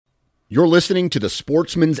You're listening to the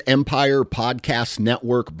Sportsman's Empire Podcast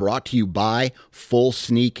Network, brought to you by Full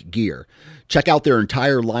Sneak Gear. Check out their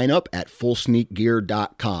entire lineup at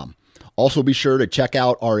fullsneakgear.com. Also be sure to check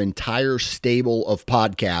out our entire stable of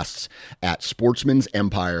podcasts at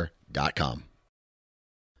sportsmansempire.com.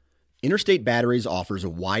 Interstate Batteries offers a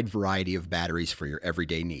wide variety of batteries for your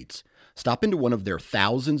everyday needs. Stop into one of their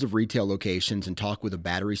thousands of retail locations and talk with a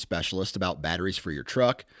battery specialist about batteries for your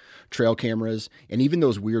truck, trail cameras, and even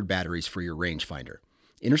those weird batteries for your rangefinder.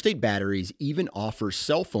 Interstate Batteries even offers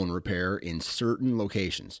cell phone repair in certain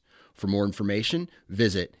locations. For more information,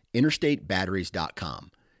 visit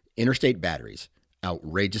interstatebatteries.com. Interstate Batteries,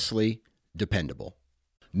 outrageously dependable.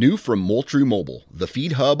 New from Moultrie Mobile, the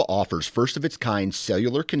Feed Hub offers first-of-its-kind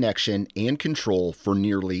cellular connection and control for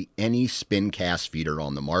nearly any spin cast feeder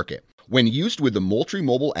on the market. When used with the Moultrie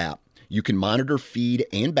Mobile app, you can monitor feed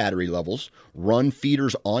and battery levels, run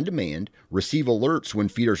feeders on demand, receive alerts when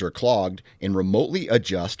feeders are clogged, and remotely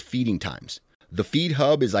adjust feeding times. The Feed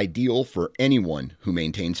Hub is ideal for anyone who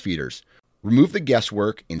maintains feeders. Remove the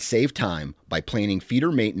guesswork and save time by planning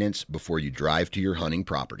feeder maintenance before you drive to your hunting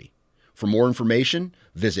property. For more information,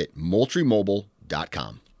 visit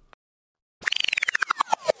moultriemobile.com.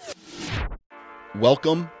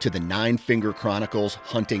 Welcome to the Nine Finger Chronicles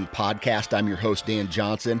Hunting Podcast. I'm your host, Dan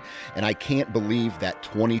Johnson, and I can't believe that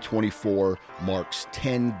 2024 marks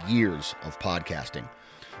 10 years of podcasting.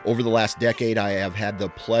 Over the last decade, I have had the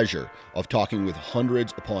pleasure of talking with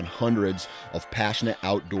hundreds upon hundreds of passionate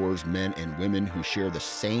outdoors men and women who share the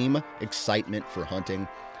same excitement for hunting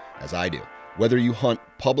as I do. Whether you hunt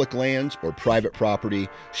public lands or private property,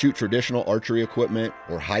 shoot traditional archery equipment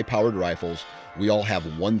or high-powered rifles, we all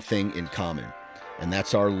have one thing in common, and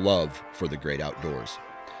that's our love for the great outdoors.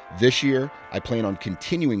 This year, I plan on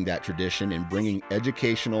continuing that tradition and bringing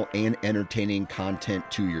educational and entertaining content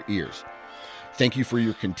to your ears. Thank you for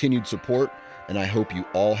your continued support, and I hope you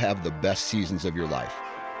all have the best seasons of your life.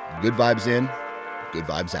 Good vibes in, good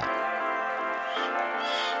vibes out.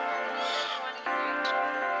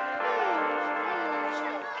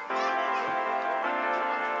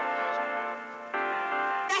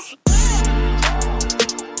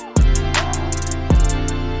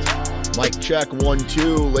 Mic check, 1,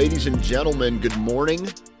 2. Ladies and gentlemen, good morning,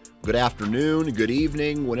 good afternoon, good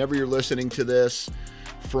evening, whenever you're listening to this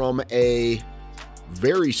from a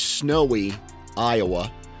very snowy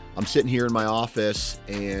Iowa. I'm sitting here in my office,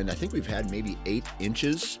 and I think we've had maybe 8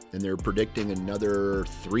 inches, and they're predicting another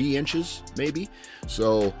 3 inches, maybe.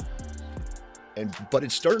 So, but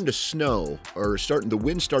it's starting to snow, or the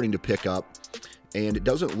wind's starting to pick up, and it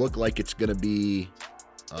doesn't look like it's going to be...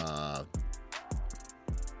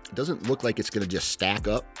 It doesn't look like it's going to just stack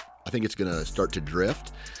up. I think it's going to start to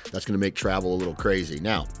drift. That's going to make travel a little crazy.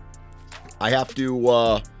 Now, I have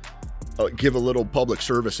to give a little public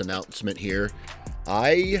service announcement here.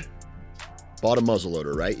 I bought a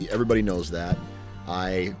muzzleloader, right? Everybody knows that.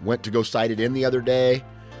 I went to go sight it in the other day,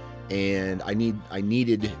 and I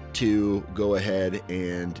needed to go ahead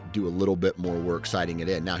and do a little bit more work sighting it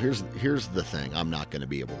in. Now, here's the thing. I'm not going to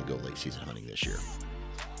be able to go late season hunting this year.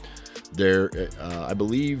 I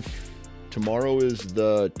believe tomorrow is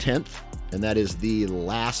the 10th, and that is the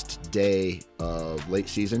last day of late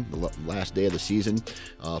season, the last day of the season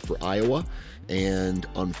for Iowa. And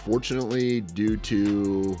unfortunately, due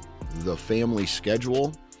to the family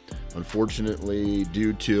schedule, unfortunately,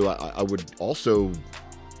 due to, I would also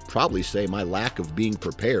probably say, my lack of being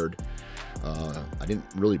prepared, I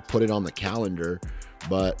didn't really put it on the calendar,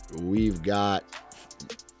 but we've got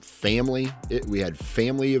we had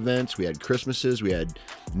family events, we had Christmases, we had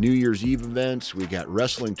New Year's Eve events, we got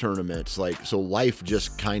wrestling tournaments, so life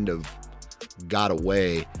just kind of got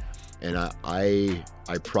away, and I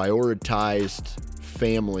prioritized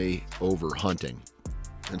family over hunting.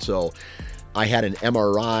 And so I had an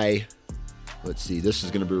MRI. Let's see, this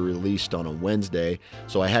is going to be released on a Wednesday.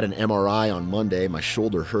 So I had an MRI on Monday. My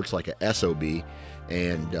shoulder hurts like a SOB,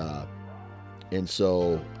 and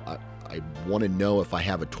so I want to know if I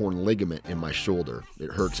have a torn ligament in my shoulder.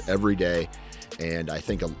 It hurts every day, and I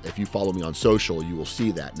think if you follow me on social, you will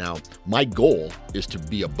see that. Now, my goal is to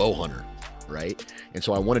be a bow hunter, right? And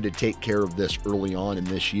so I wanted to take care of this early on in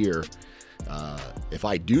this year. If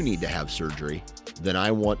I do need to have surgery, then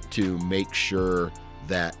I want to make sure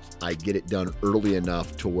that I get it done early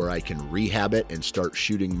enough to where I can rehab it and start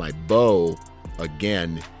shooting my bow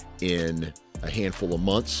again in a handful of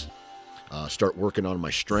months. Start working on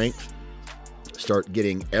my strength, start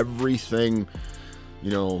getting everything,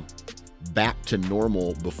 back to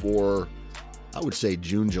normal before, I would say,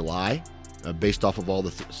 June, July. Based off of all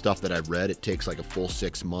the stuff that I've read, it takes like a full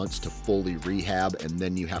 6 months to fully rehab, and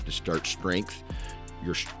then you have to start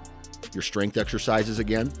your strength exercises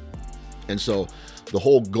again. And so the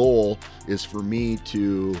whole goal is for me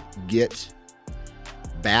to get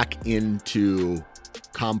back into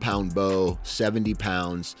compound bow, 70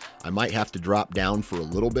 pounds. I might have to drop down for a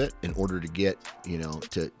little bit in order to get,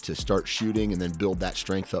 to start shooting and then build that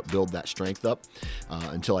strength up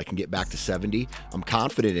until I can get back to 70. I'm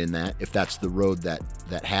confident in that if that's the road that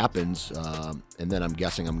happens. And then I'm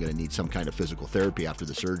guessing I'm going to need some kind of physical therapy after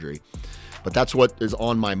the surgery. But that's what is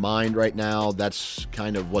on my mind right now. That's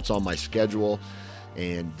kind of what's on my schedule.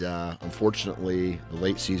 And unfortunately, the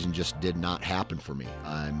late season just did not happen for me.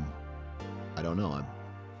 I don't know.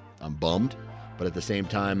 I'm bummed, but at the same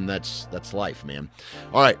time, that's life, man.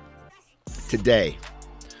 All right.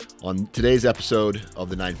 On today's episode of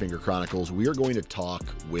the Nine Finger Chronicles, we are going to talk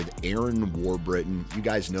with Aaron Warburton. You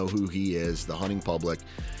guys know who he is, the hunting public.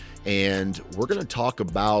 And we're going to talk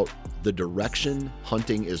about the direction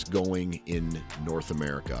hunting is going in North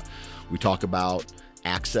America. We talk about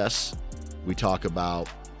access. We talk about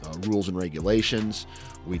rules and regulations.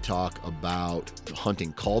 We talk about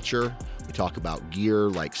hunting culture. We talk about gear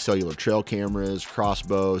like cellular trail cameras,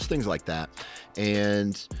 crossbows, things like that.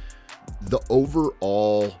 And the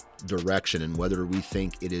overall direction and whether we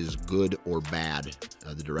think it is good or bad,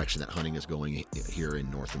 the direction that hunting is going here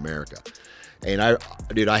in North America. And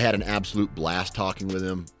I had an absolute blast talking with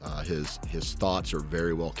him. His thoughts are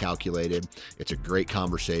very well calculated. It's a great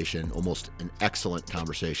conversation, almost an excellent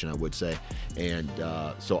conversation, I would say. And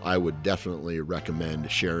so I would definitely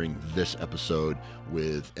recommend sharing this episode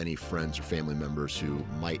with any friends or family members who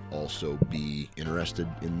might also be interested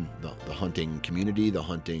in the hunting community, the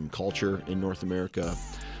hunting culture in North America,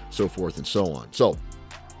 so forth and so on. So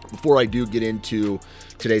before I do get into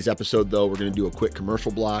today's episode, though, we're going to do a quick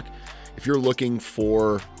commercial block. If you're looking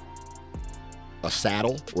for a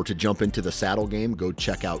saddle or to jump into the saddle game, go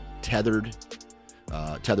check out Tethered's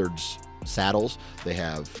saddles. They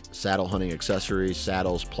have saddle hunting accessories,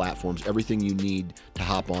 saddles, platforms, everything you need to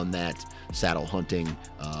hop on that saddle hunting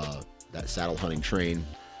train.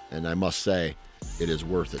 And I must say, it is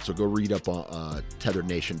worth it. So go read up on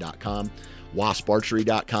tetherednation.com,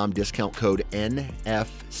 wasparchery.com, discount code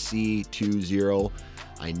N.F.C. 20.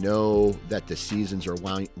 I know that the seasons are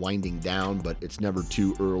winding down, but it's never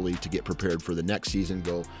too early to get prepared for the next season.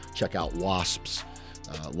 Go check out Wasp's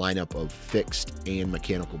lineup of fixed and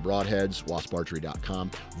mechanical broadheads,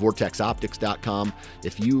 wasparchery.com, vortexoptics.com.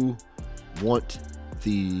 If you want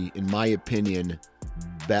the, in my opinion,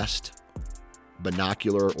 best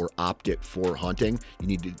binocular or optic for hunting, you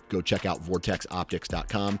need to go check out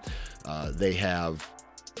vortexoptics.com. They have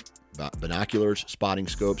binoculars, spotting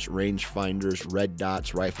scopes, range finders, red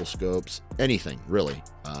dots, rifle scopes, anything really,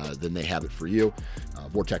 then they have it for you.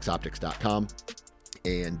 vortexoptics.com.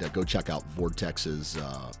 And go check out Vortex's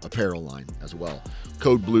apparel line as well.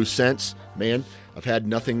 Code Blue Scents, man, I've had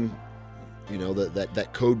nothing, that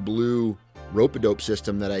Code Blue rope-a-dope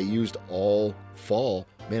system that I used all fall.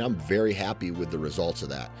 Man, I'm very happy with the results of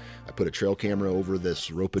that. I put a trail camera over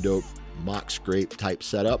this rope-a-dope mock scrape type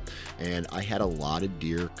setup, and I had a lot of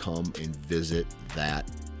deer come and visit that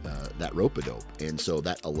rope-a-dope. And so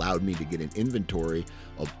that allowed me to get an inventory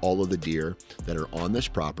of all of the deer that are on this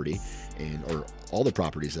property or all the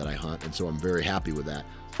properties that I hunt. And so I'm very happy with that.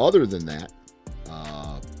 Other than that,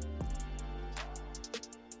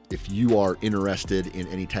 if you are interested in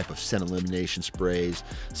any type of scent elimination sprays,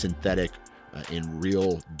 synthetic and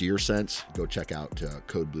real deer scents, go check out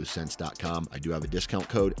codebluescents.com. I do have a discount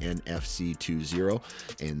code NFC20,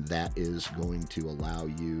 and that is going to allow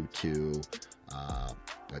you to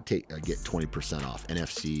get 20% off,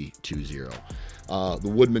 NFC20. The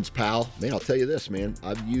Woodman's Pal, man, I'll tell you this, man,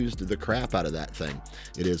 I've used the crap out of that thing.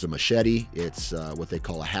 It is a machete. It's what they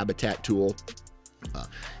call a habitat tool,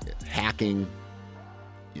 hacking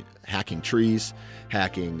trees,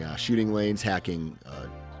 hacking shooting lanes, hacking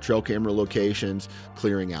trail camera locations,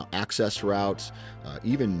 clearing out access routes,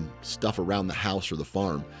 even stuff around the house or the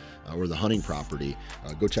farm or the hunting property.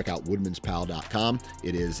 Go check out woodmanspal.com.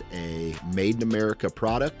 It is a made in America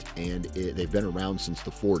product, and they've been around since the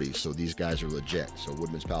 40s, so these guys are legit. So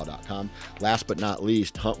woodmanspal.com. Last but not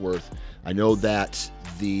least, Huntworth. I know that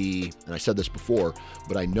and I said this before,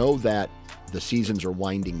 but I know that the seasons are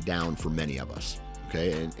winding down for many of us.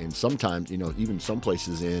 Okay, and sometimes, even some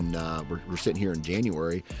places we're sitting here in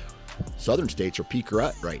January, southern states are peak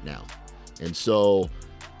rut right now. And so,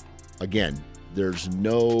 again, there's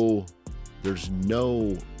no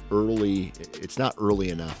early, it's not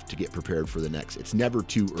early enough to get prepared for the next. It's never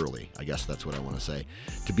too early, I guess that's what I want to say,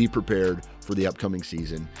 to be prepared for the upcoming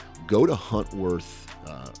season. go to Huntworth's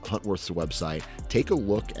website. Take a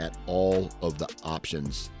look at all of the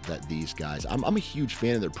options that these guys. I'm a huge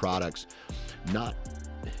fan of their products,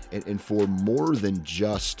 and for more than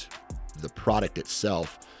just the product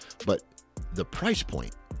itself, but the price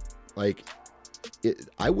point. Like,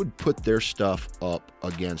 I would put their stuff up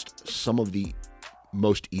against some of the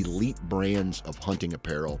most elite brands of hunting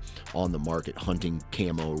apparel on the market, hunting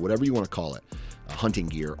camo, or whatever you want to call it, hunting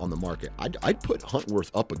gear on the market. I'd put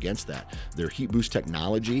Huntworth up against that. Their heat boost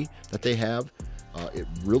technology that they have, it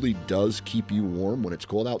really does keep you warm when it's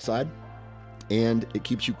cold outside, and it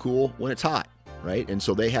keeps you cool when it's hot, right? And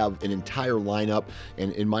so they have an entire lineup,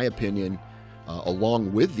 and in my opinion,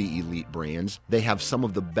 along with the elite brands, they have some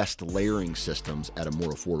of the best layering systems at a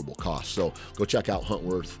more affordable cost. So go check out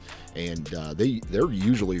Huntworth, and they're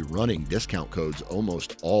usually running discount codes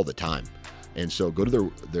almost all the time. And so go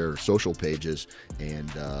to their social pages and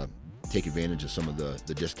take advantage of some of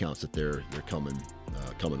the discounts that they're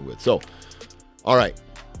coming with. So, all right,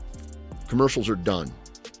 commercials are done.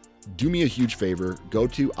 Do me a huge favor. Go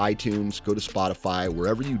to iTunes, go to Spotify,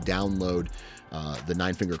 wherever you download the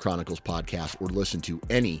Nine Finger Chronicles podcast or listen to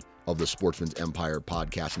any of the Sportsman's Empire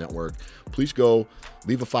podcast network. Please go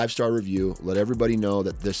leave a 5-star review. Let everybody know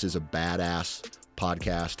that this is a badass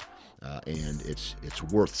podcast, and it's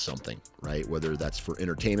worth something, right? Whether that's for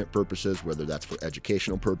entertainment purposes, whether that's for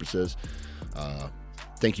educational purposes.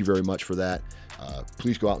 Thank you very much for that.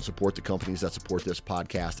 Please go out and support the companies that support this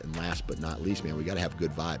podcast. And last but not least, man, we got to have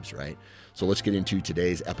good vibes, right? So let's get into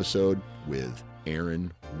today's episode with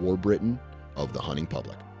Aaron Warbritton of the Hunting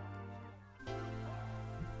Public.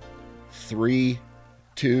 3,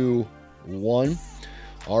 2, 1.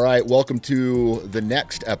 All right, welcome to the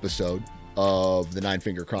next episode of the Nine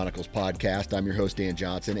Finger Chronicles podcast. I'm your host, Dan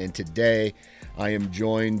Johnson, and today I am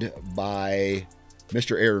joined by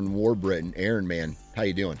Mr. Aaron Warbritton. Aaron, man, how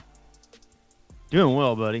you doing? Doing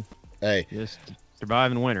well, buddy. Hey. Just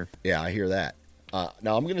surviving winter. Yeah, I hear that.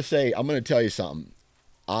 Now I'm going to tell you something.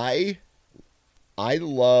 I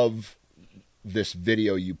love this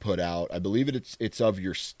video you put out. I believe it's of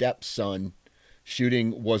your stepson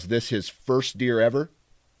shooting. Was this his first deer ever?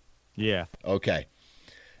 Yeah. Okay.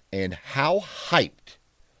 And how hyped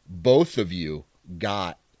both of you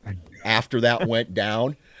got after that went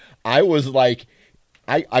down. I was like,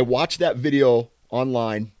 I watched that video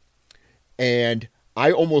online, and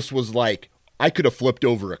I almost was like, I could have flipped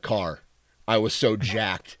over a car. I was so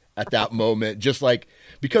jacked at that moment, just like,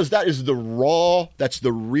 because that's the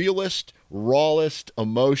realest, rawest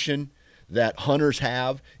emotion that hunters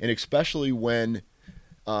have, and especially when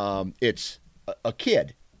it's a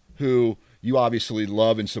kid who you obviously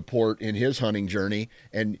love and support in his hunting journey,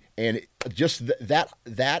 and just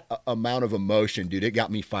that amount of emotion, dude, it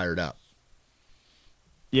got me fired up.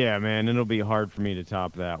 Yeah, man, it'll be hard for me to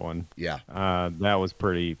top that one. Yeah. That was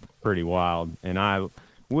pretty wild, and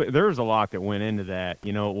there was a lot that went into that.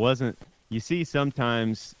 You know, it wasn't. You see,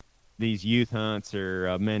 sometimes these youth hunts or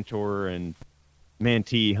a mentor and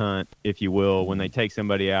mentee hunt, if you will, when they take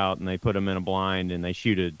somebody out and they put them in a blind and they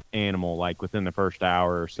shoot an animal like within the first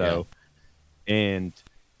hour or so, and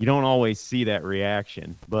you don't always see that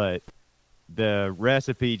reaction, but the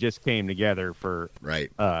recipe just came together for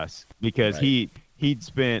us because he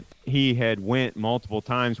had went multiple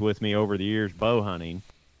times with me over the years bow hunting,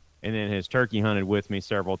 and then has turkey hunted with me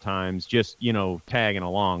several times, just, you know, tagging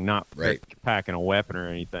along, not packing a weapon or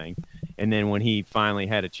anything. And then when he finally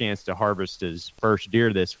had a chance to harvest his first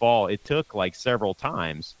deer this fall, it took like several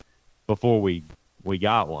times before we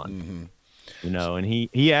got one. Mm-hmm. You know, and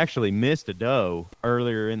he actually missed a doe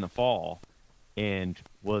earlier in the fall and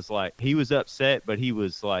was like, he was upset, but he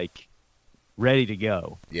was like ready to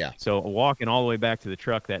go. Yeah. So walking all the way back to the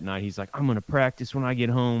truck that night, he's like, I'm going to practice when I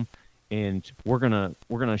get home, and we're going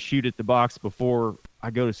to shoot at the box before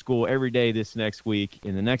I go to school every day this next week.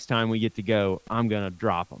 And the next time we get to go, I'm going to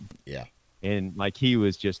drop them. Yeah. And like, he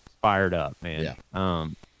was just fired up, man. Yeah.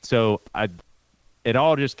 So it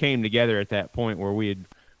all just came together at that point where we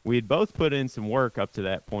had both put in some work up to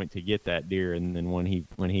that point to get that deer. And then when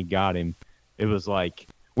he got him, it was like,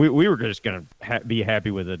 we were just going to be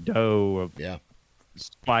happy with a doe,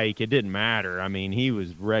 spike. It didn't matter. I mean, he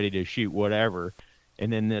was ready to shoot whatever.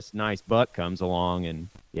 And then this nice buck comes along, and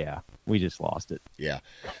we just lost it. Yeah,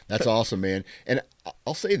 that's awesome, man. And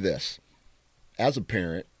I'll say this, as a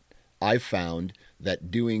parent, I've found that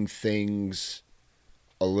doing things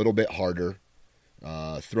a little bit harder,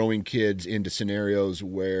 throwing kids into scenarios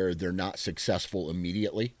where they're not successful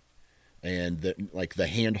immediately, and that, like, the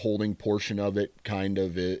hand-holding portion of it, kind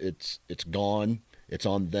of, it's gone. It's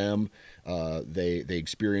on them. They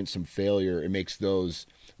experience some failure. It makes those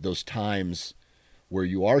times where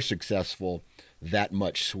you are successful, that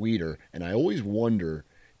much sweeter. And I always wonder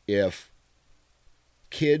if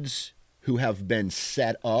kids who have been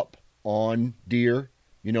set up on deer,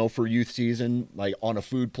 for youth season, like on a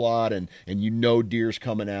food plot, and deer's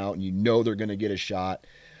coming out and they're going to get a shot,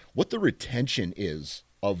 what the retention is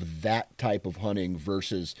of that type of hunting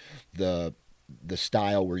versus the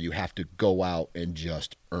style where you have to go out and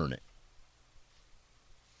just earn it.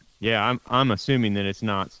 Yeah, I'm assuming that it's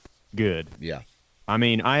not good. Yeah. I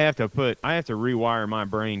mean, I have to rewire my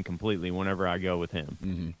brain completely whenever I go with him.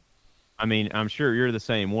 Mm-hmm. I mean, I'm sure you're the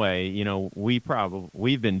same way.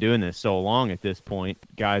 We've been doing this so long at this point,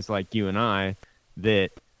 guys like you and I,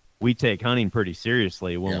 that we take hunting pretty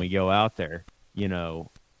seriously when we go out there,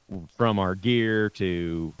 from our gear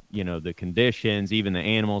to, the conditions, even the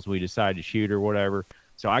animals we decide to shoot or whatever.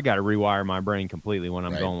 So I got to rewire my brain completely when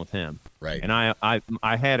I'm going with him. Right. And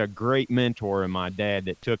I had a great mentor in my dad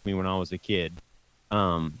that took me when I was a kid.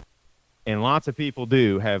 And lots of people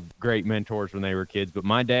do have great mentors when they were kids, but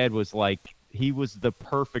my dad was like, he was the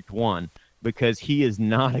perfect one because he is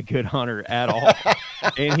not a good hunter at all.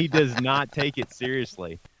 And he does not take it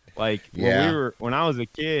seriously. Like when I was a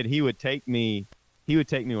kid, he would take me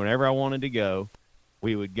whenever I wanted to go.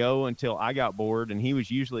 We would go until I got bored, and he was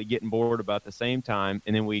usually getting bored about the same time,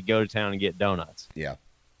 and then we'd go to town and get donuts. Yeah.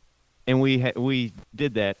 And we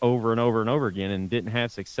did that over and over and over again and didn't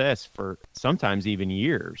have success for sometimes even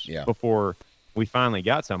years before we finally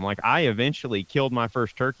got some. Like, I eventually killed my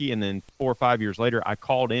first turkey, and then 4 or 5 years later, I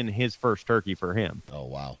called in his first turkey for him. Oh,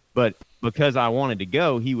 wow. But because I wanted to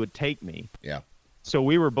go, he would take me. Yeah. So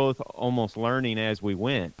we were both almost learning as we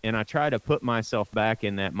went. And I try to put myself back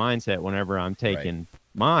in that mindset whenever I'm taking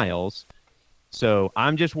miles. So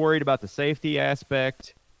I'm just worried about the safety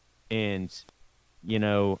aspect. And,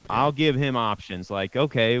 I'll give him options like,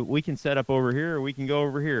 okay, we can set up over here, or we can go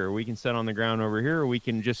over here, or we can set on the ground over here, or we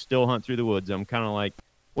can just still hunt through the woods. I'm kind of like,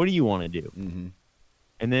 what do you want to do? Mm-hmm.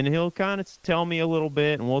 And then he'll kind of tell me a little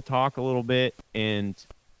bit, and we'll talk a little bit. And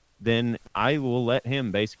then I will let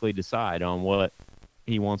him basically decide on what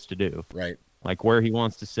he wants to do. Right. Like where he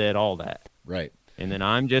wants to sit, all that. Right. And then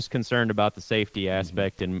I'm just concerned about the safety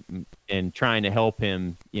aspect and trying to help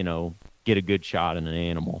him, get a good shot in an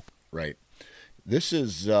animal. Right. This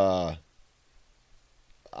is, I'm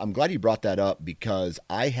glad you brought that up because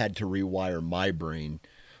I had to rewire my brain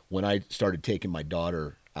when I started taking my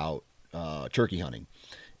daughter out turkey hunting.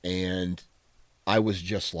 And I was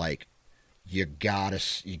just like, you gotta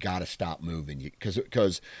stop moving.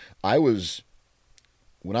 Because I was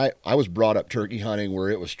brought up turkey hunting where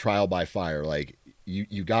it was trial by fire. Like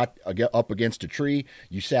you got up against a tree,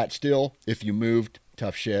 you sat still. If you moved,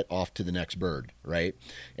 tough shit, off to the next bird, right?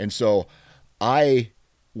 And so I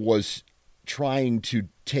was trying to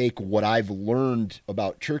take what I've learned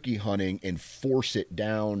about turkey hunting and force it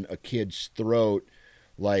down a kid's throat,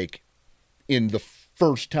 like in the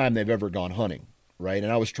first time they've ever gone hunting, right?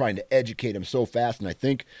 And I was trying to educate him so fast. And I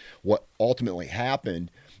think what ultimately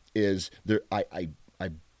happened is I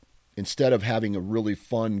instead of having a really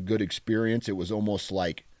fun, good experience, it was almost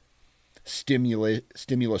like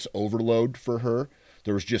stimulus overload for her.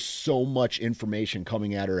 There was just so much information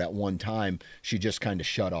coming at her at one time, she just kind of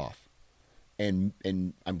shut off. And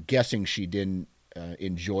I'm guessing she didn't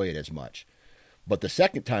enjoy it as much. But the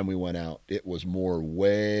second time we went out, it was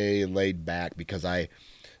way laid back because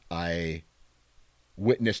I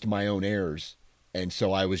witnessed my own errors. And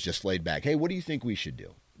so I was just laid back. Hey, what do you think we should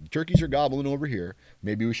do? The turkeys are gobbling over here.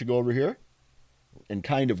 Maybe we should go over here? And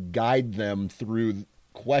kind of guide them through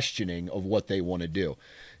questioning of what they want to do.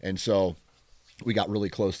 And so we got really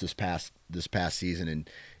close this past season,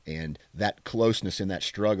 and that closeness and that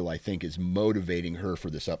struggle, I think, is motivating her for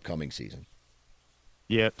this upcoming season.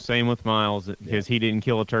 Yep, same with Miles because he didn't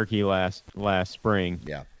kill a turkey last spring.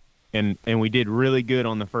 Yeah. And we did really good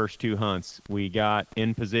on the first 2 hunts. We got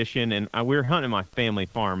in position, and we were hunting my family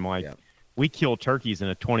farm. We kill turkeys in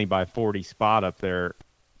a 20 by 40 spot up there,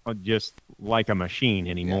 just like a machine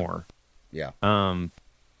anymore. Yeah.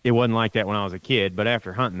 It wasn't like that when I was a kid, but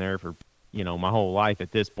after hunting there for my whole life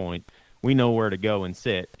at this point, we know where to go and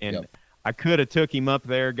sit. And I could have took him up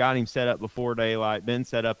there, got him set up before daylight, been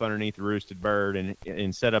set up underneath a roosted bird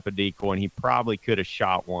and set up a decoy, and he probably could have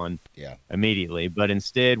shot one immediately. But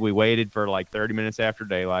instead, we waited for like 30 minutes after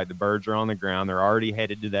daylight. The birds are on the ground. They're already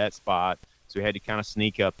headed to that spot. So we had to kind of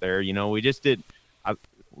sneak up there. We just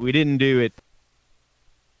we didn't do it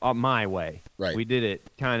my way. Right. We did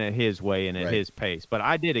it kind of his way and at his pace. But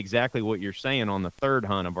I did exactly what you're saying on the third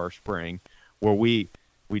hunt of our spring, where we'd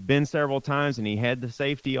been several times and he had the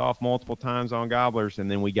safety off multiple times on gobblers,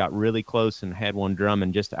 and then we got really close and had one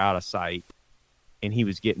drumming just out of sight. and he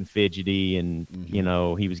was getting fidgety and,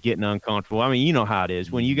 Mm-hmm. he was getting uncomfortable. I mean, you know how it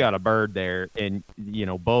is when you got a bird there and,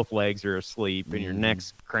 both legs are asleep and your Mm-hmm.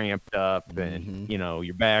 neck's cramped up and, Mm-hmm.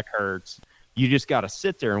 your back hurts. You just got to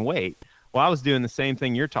sit there and wait. Well, I was doing the same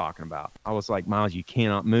thing you're talking about. I was like, Miles, you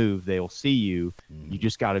cannot move. They'll see you. You Mm-hmm.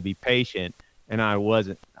 just got to be patient. And I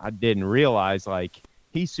didn't realize, like,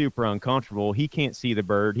 he's super uncomfortable. He can't see the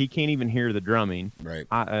bird. He can't even hear the drumming Right.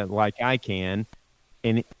 like I can.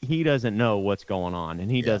 And he doesn't know what's going on, and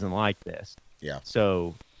he Yeah. doesn't like this. Yeah.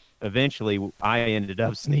 So eventually I ended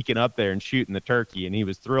up sneaking up there and shooting the turkey, and he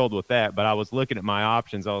was thrilled with that. But I was looking at my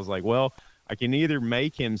options. I was like, well, I can either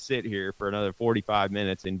make him sit here for another 45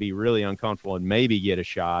 minutes and be really uncomfortable and maybe get a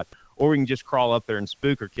shot, or we can just crawl up there and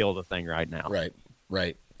spook or kill the thing right now. Right.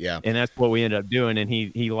 Right. Yeah. And that's what we ended up doing, and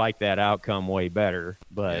he liked that outcome way better.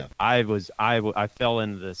 But Yeah. I fell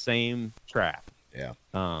into the same trap. Yeah.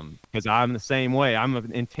 Because I'm the same way. I'm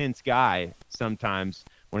an intense guy sometimes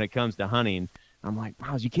when it comes to hunting. I'm like,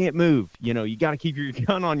 Miles, you can't move. You got to keep your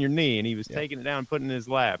gun on your knee. And he was taking it down and putting it in his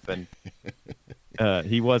lap. And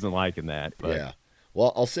he wasn't liking that. But. Yeah.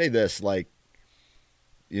 Well, I'll say this, like,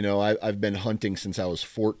 I've been hunting since I was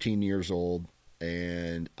 14 years old,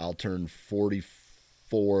 and I'll turn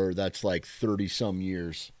 44. That's like 30 some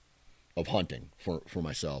years of hunting for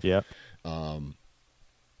myself. Yeah.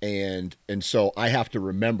 And so I have to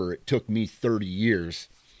remember it took me 30 years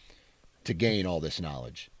to gain all this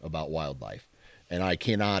knowledge about wildlife, and I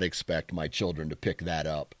cannot expect my children to pick that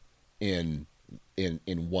up in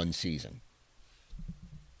one season.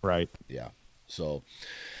 Right. Yeah. So,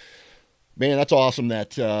 man, that's awesome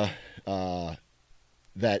that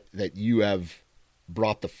that you have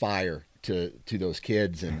brought the fire to those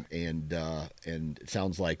kids, and it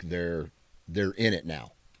sounds like they're in it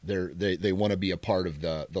now. They want to be a part of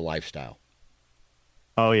the lifestyle.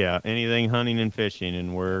 Oh yeah, anything hunting and fishing,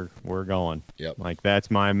 and we're going. Yep. Like that's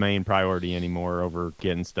my main priority anymore over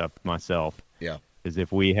getting stuff myself. Yeah. Is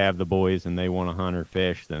if we have the boys and they want to hunt or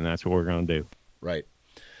fish, then that's what we're going to do. Right.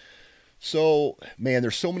 So, man,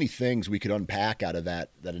 there's so many things we could unpack out of that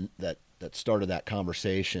started that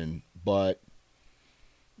conversation, but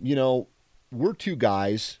we're two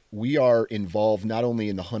guys. We are involved not only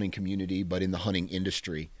in the hunting community, but in the hunting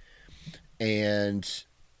industry. And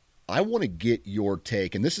I want to get your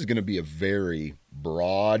take, and this is going to be a very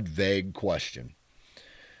broad, vague question.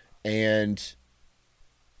 And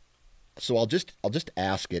so I'll just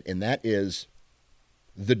ask it, and that is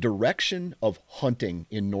the direction of hunting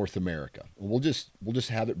in North America. We'll just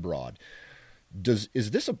have it broad.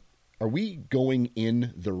 Are we going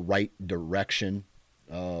in the right direction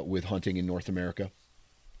with hunting in North America?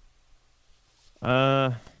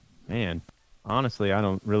 Man, honestly, I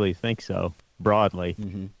don't really think so. Broadly,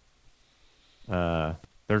 Mm-hmm.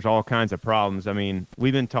 There's all kinds of problems. I mean,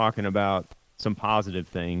 we've been talking about some positive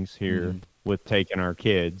things here with taking our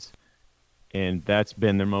kids, and that's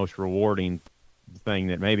been the most rewarding thing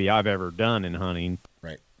that maybe I've ever done in hunting.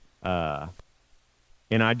 Right.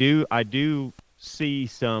 And I do see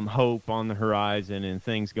some hope on the horizon and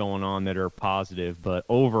things going on that are positive, but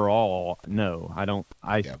overall, no, I don't.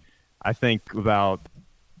 I think about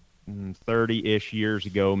 30-ish years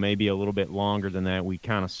ago, maybe a little bit longer than that, we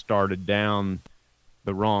kind of started down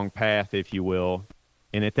the wrong path, if you will.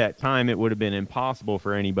 And at that time, it would have been impossible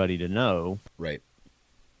for anybody to know. Right.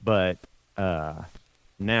 But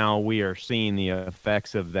now we are seeing the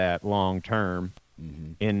effects of that long term.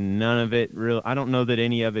 Mm-hmm. And none of it really, I don't know that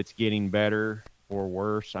any of it's getting better or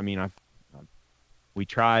worse. I mean, we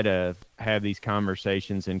try to have these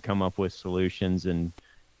conversations and come up with solutions and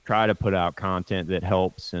try to put out content that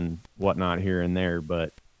helps and whatnot here and there.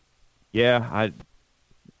 But yeah,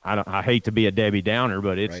 I hate to be a Debbie Downer,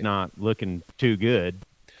 but it's not looking too good.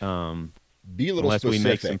 Be a little unless specific. we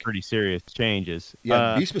make some pretty serious changes.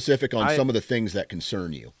 Yeah, be specific on some of the things that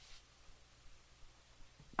concern you.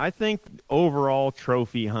 I think overall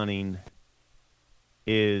trophy hunting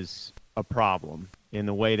is a problem in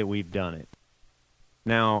the way that we've done it.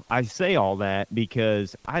 Now, I say all that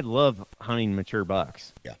because I love hunting mature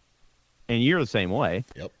bucks. Yeah. And you're the same way.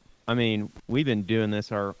 Yep. I mean, we've been doing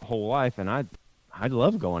this our whole life, and I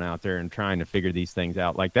love going out there and trying to figure these things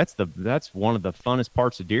out. Like that's one of the funnest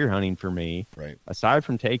parts of deer hunting for me. Right. Aside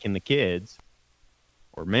from taking the kids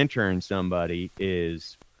or mentoring somebody,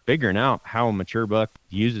 is figuring out how a mature buck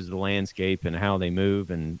uses the landscape and how they move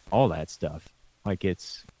and all that stuff. Like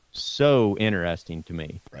it's so interesting to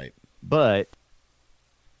me. Right. But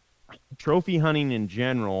trophy hunting in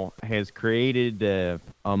general has created a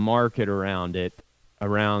market around it,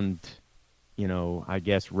 around, I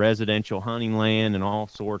guess residential hunting land and all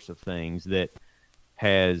sorts of things that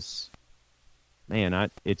has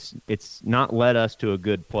man, it's not led us to a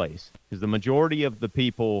good place, because the majority of the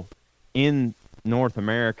people in North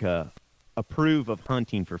America approve of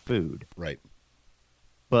hunting for food. Right.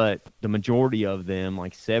 But the majority of them,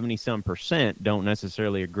 like 70-some%, don't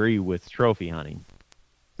necessarily agree with trophy hunting.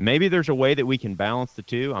 Maybe there's a way that we can balance the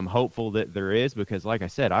two. I'm hopeful that there is, because like I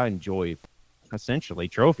said, I enjoy essentially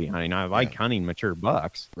trophy hunting. I like hunting mature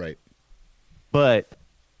bucks. Right. But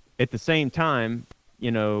at the same time,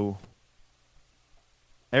 you know,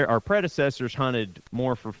 our predecessors hunted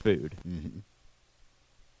more for food. Mm-hmm.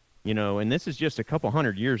 You know, and this is just a couple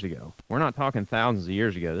hundred years ago. We're not talking thousands of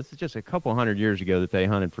years ago. This is just a couple hundred years ago that they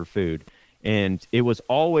hunted for food. And it was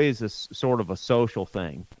always a sort of a social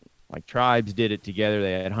thing. Like tribes did it together.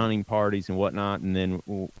 They had hunting parties and whatnot. And then,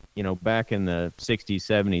 you know, back in the 60s,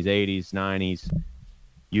 70s, 80s, 90s,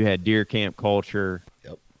 you had deer camp culture.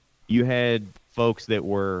 Yep. You had folks that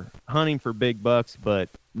were hunting for big bucks, but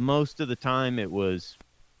most of the time it was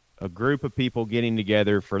a group of people getting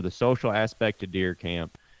together for the social aspect of deer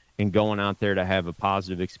camp and going out there to have a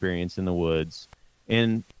positive experience in the woods.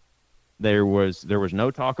 And there was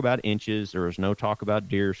no talk about inches. There was no talk about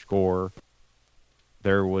deer score.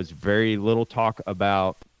 There was very little talk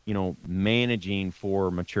about, you know, managing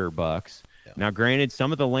for mature bucks. Yeah. Now, granted,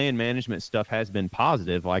 some of the land management stuff has been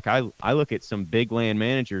positive. Like I look at some big land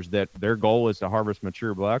managers that their goal is to harvest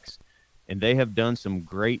mature bucks, and they have done some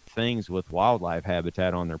great things with wildlife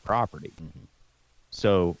habitat on their property. Mm-hmm.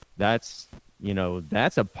 So that's, you know,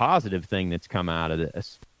 that's a positive thing that's come out of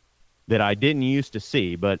this that I didn't used to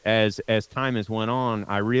see. But as time has went on,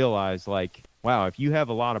 I realized, like, wow, if you have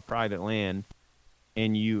a lot of private land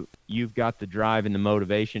and you've got the drive and the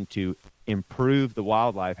motivation to improve the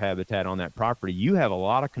wildlife habitat on that property, you have a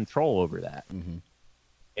lot of control over that. Mm-hmm.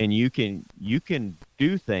 And you can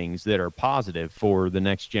do things that are positive for the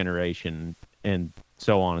next generation and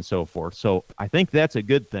so on and so forth. So I think that's a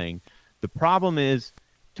good thing. The problem is,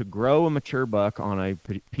 to grow a mature buck on a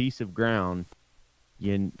piece of ground,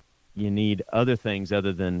 you need other things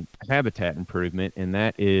other than habitat improvement, and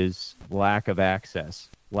that is lack of access,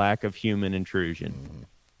 lack of human intrusion.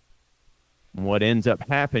 Mm-hmm. What ends up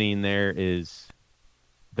happening there is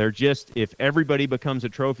if everybody becomes a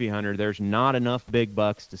trophy hunter, there's not enough big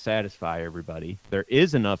bucks to satisfy everybody. There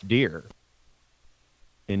is enough deer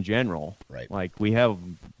in general. Right. Like, we have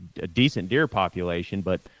a decent deer population,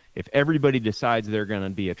 but if everybody decides they're going to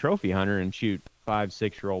be a trophy hunter and shoot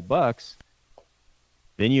 5-6-year-old bucks,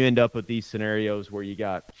 then you end up with these scenarios where you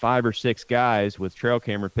got 5 or 6 guys with trail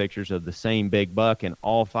camera pictures of the same big buck, and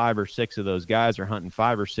all 5 or 6 of those guys are hunting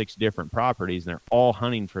 5 or 6 different properties, and they're all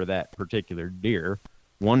hunting for that particular deer.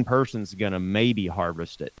 One person's going to maybe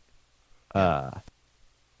harvest it.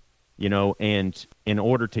 You know, and in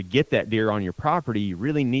order to get that deer on your property, you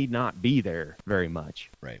really need not be there very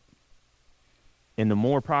much. Right. And the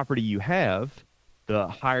more property you have, the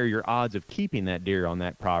higher your odds of keeping that deer on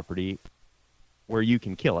that property where you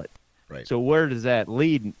can kill it. Right. So where does that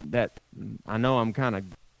lead? That, I know I'm kind of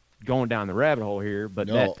going down the rabbit hole here, but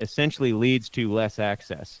that essentially leads to less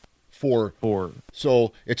access.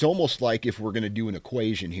 So it's almost like, if we're going to do an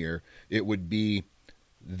equation here, it would be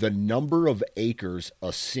the number of acres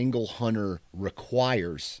a single hunter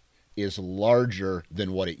requires is larger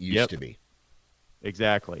than what it used to be.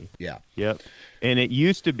 Exactly. Yeah. Yep. And it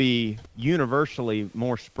used to be universally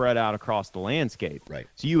more spread out across the landscape. Right.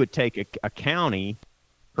 So you would take a county,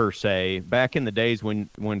 per se, back in the days when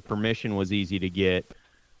permission was easy to get,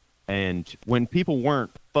 and when people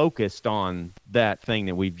weren't focused on that thing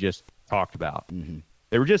that we've just talked about. Mm-hmm.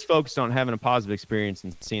 They were just focused on having a positive experience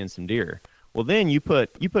and seeing some deer. Well, then you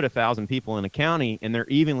put 1,000 people in a county, and they're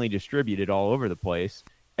evenly distributed all over the place.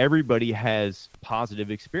 Everybody has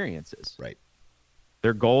positive experiences. Right.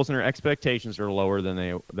 Their goals and their expectations are lower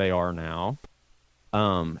than they are now.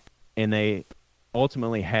 And they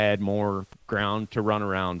ultimately had more ground to run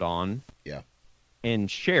around on. Yeah.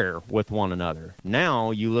 And share with one another.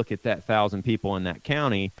 Now you look at that 1,000 people in that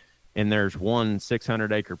county, and there's one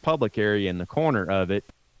 600-acre public area in the corner of it.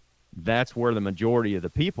 That's where the majority of the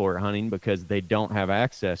people are hunting, because they don't have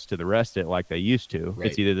access to the rest of it like they used to. Right.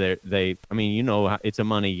 It's either I mean, you know, it's a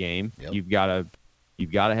money game. Yep. You've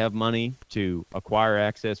got to have money to acquire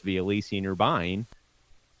access via leasing or buying.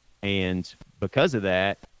 And because of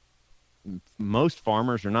that, most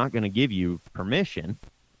farmers are not going to give you permission.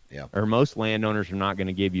 Yeah. Or most landowners are not going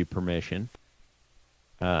to give you permission.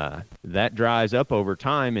 That dries up over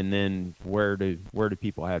time, and then where do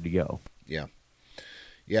people have to go? Yeah.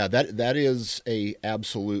 Yeah, that is a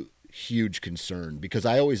absolute huge concern, because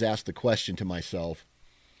I always ask the question to myself,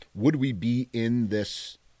 would we be in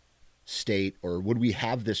this state, or would we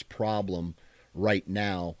have this problem right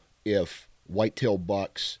now if whitetail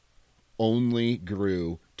bucks only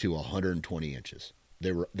grew to 120 inches.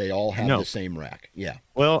 They all have No. the same rack. Yeah.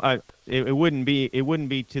 Well, it wouldn't be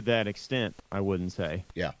to that extent, I wouldn't say.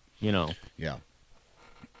 Yeah. You know. Yeah.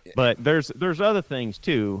 But there's other things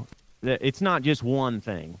too. That it's not just one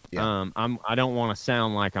thing. Yeah. I don't want to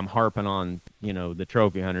sound like I'm harping on, the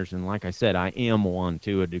trophy hunters, and like I said, I am one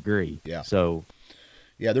to a degree. Yeah. So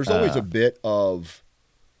yeah, there's always a bit of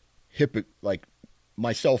like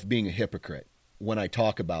myself being a hypocrite when I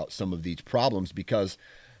talk about some of these problems, because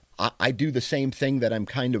I do the same thing that I'm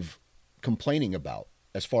kind of complaining about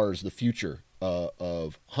as far as the future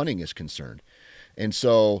of hunting is concerned. And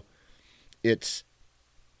so it's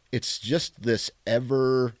just this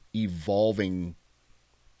ever evolving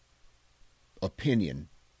opinion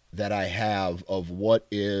that I have of what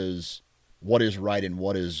is right and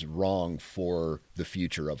what is wrong for the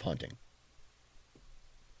future of hunting.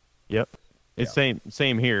 Yep. It's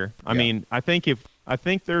same here. I Yeah. mean, I think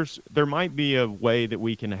there might be a way that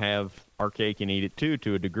we can have our cake and eat it too,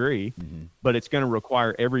 to a degree, but it's going to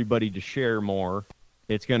require everybody to share more.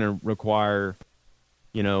 It's going to require,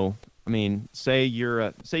 I mean, say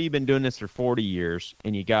you've been doing this for 40 years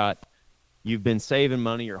and you've been saving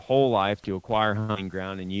money your whole life to acquire hunting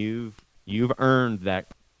ground, and you've earned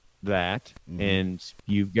that, and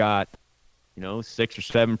you've got 6 or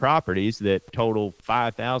 7 properties that total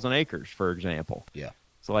 5,000 acres, for example. Yeah.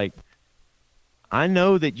 It's like, I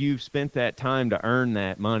know that you've spent that time to earn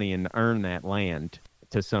that money and earn that land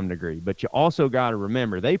to some degree, but you also got to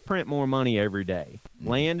remember they print more money every day.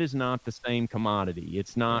 Land is not the same commodity.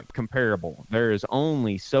 It's not comparable. There is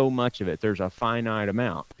only so much of it. There's a finite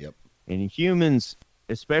amount. Yep. And humans,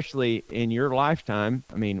 especially in your lifetime,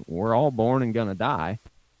 I mean, we're all born and going to die.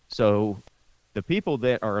 So the people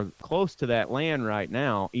that are close to that land right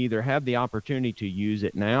now either have the opportunity to use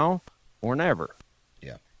it now or never.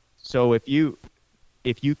 Yeah. So if you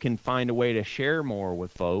can find a way to share more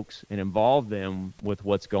with folks and involve them with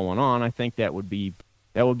what's going on, I think that would be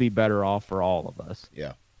better off for all of us.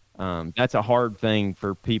 Yeah. That's a hard thing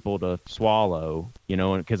for people to swallow,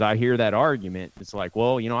 because I hear that argument. It's like,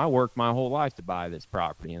 well, I worked my whole life to buy this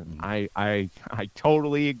property, and I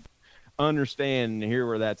totally understand and hear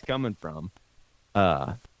where that's coming from.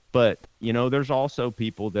 But there's also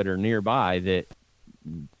people that are nearby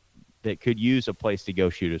that could use a place to go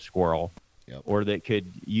shoot a squirrel. Yep. Or that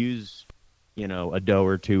could use, a doe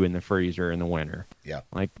or two in the freezer in the winter. Yeah.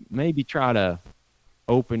 Like, maybe try to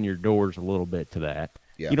open your doors a little bit to that.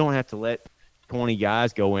 Yeah. You don't have to let 20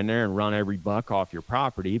 guys go in there and run every buck off your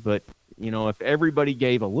property, but if everybody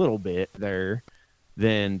gave a little bit there,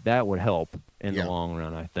 then that would help in the long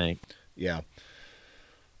run, I think. Yeah.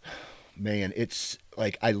 Man, it's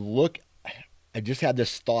like I just had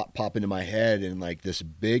this thought pop into my head, and like this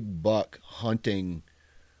big buck hunting,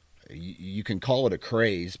 you can call it a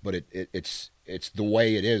craze, but it's the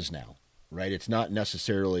way it is now, right? It's not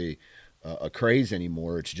necessarily a craze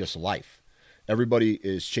anymore. It's just life. Everybody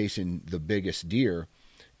is chasing the biggest deer,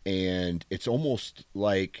 and it's almost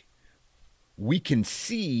like we can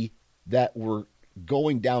see that we're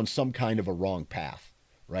going down some kind of a wrong path,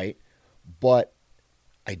 right? But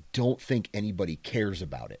I don't think anybody cares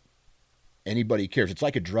about it. Anybody cares. It's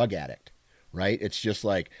like a drug addict, right? It's just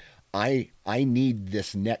like, I need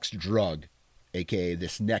this next drug, aka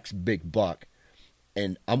this next big buck,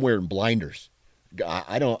 and I'm wearing blinders.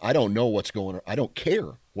 I don't know what's going on. I don't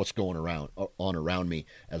care what's going around me,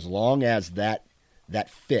 as long as that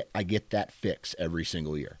I get that fix every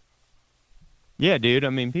single year. Yeah, dude. I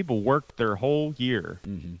mean, people work their whole year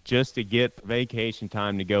just to get vacation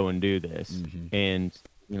time to go and do this, and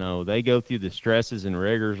they go through the stresses and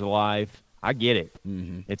rigors of life. I get it.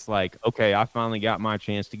 It's like, okay, I finally got my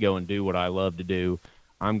chance to go and do what I love to do.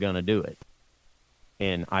 I'm going to do it.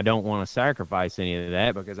 And I don't want to sacrifice any of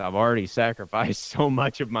that, because I've already sacrificed so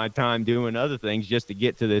much of my time doing other things just to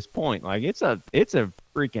get to this point. Like, it's a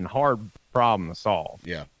freaking hard problem to solve.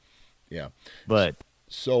 Yeah. Yeah. But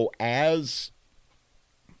so as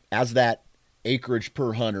that acreage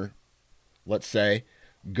per hunter, let's say,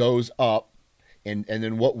 goes up, and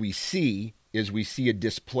then what we see is a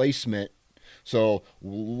displacement. So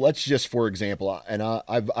let's just, for example, and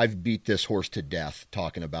I've beat this horse to death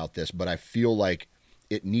talking about this, but I feel like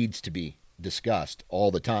it needs to be discussed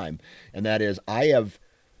all the time. And that is, I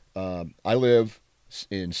live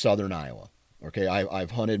in southern Iowa. Okay.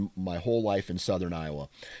 I've hunted my whole life in southern Iowa.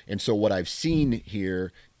 And so what I've seen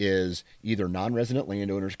here is either non-resident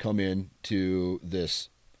landowners come in to this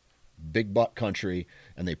big buck country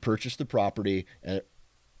and they purchase the property,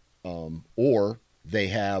 or they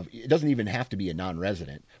have, it doesn't even have to be a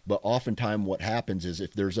non-resident, but oftentimes what happens is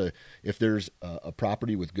if there's a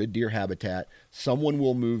property with good deer habitat, someone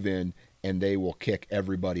will move in and they will kick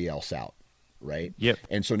everybody else out, right? Yep.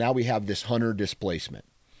 And so now we have this hunter displacement.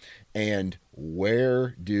 And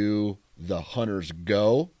where do the hunters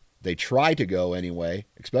go? They try to go anyway,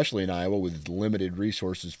 especially in Iowa with limited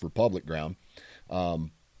resources for public ground.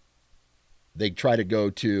 They try to go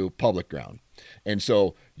to public ground. And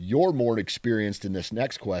so you're more experienced in this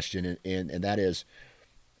next question, and that is,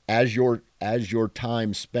 as your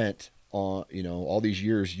time spent on, all these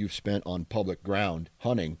years you've spent on public ground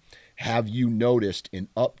hunting, have you noticed an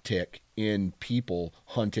uptick in people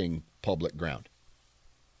hunting public ground?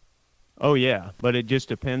 Oh yeah, but it just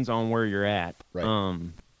depends on where you're at. Right.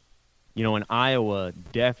 In Iowa,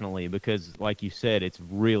 definitely, because like you said, it's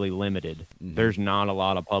really limited. Mm-hmm. There's not a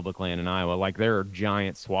lot of public land in Iowa. Like there are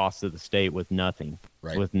giant swaths of the state with nothing,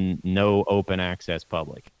 right, with no open access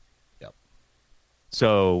public. Yep.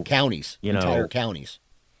 So counties, entire counties.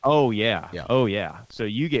 Oh yeah. Oh yeah. So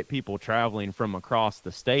you get people traveling from across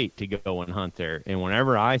the state to go and hunt there. And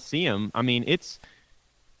whenever I see them, I mean, it's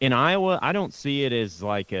in Iowa, I don't see it as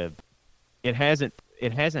like it hasn't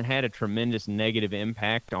had a tremendous negative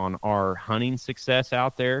impact on our hunting success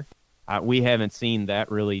out there. We haven't seen that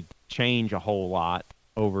really change a whole lot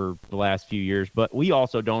over the last few years, but we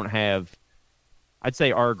also don't have, I'd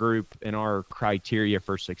say our group and our criteria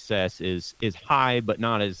for success is high, but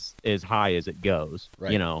not as high as it goes.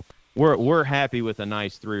 Right. We're happy with a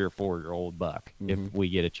nice 3 or 4 year old buck mm-hmm. if we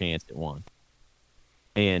get a chance at one.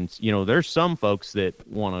 And, there's some folks that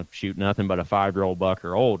want to shoot nothing but a 5-year-old buck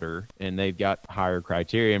or older, and they've got higher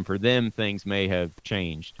criteria. And for them, things may have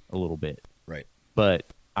changed a little bit. Right.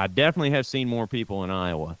 But I definitely have seen more people in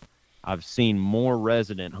Iowa. I've seen more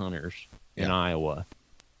resident hunters in Iowa.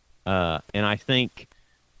 And I think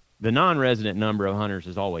the non-resident number of hunters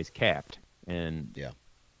is always capped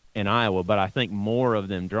in Iowa, but I think more of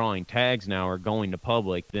them drawing tags now are going to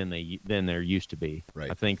public than there used to be.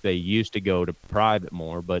 Right. I think they used to go to private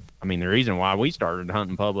more, but I mean the reason why we started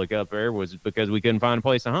hunting public up there was because we couldn't find a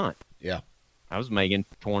place to hunt. Yeah. I was making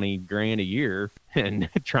 $20,000 a year and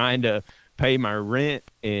trying to pay my rent,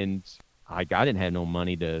 and I didn't have no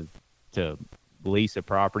money to lease a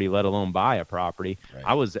property, let alone buy a property.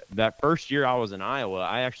 Right. That first year I was in Iowa,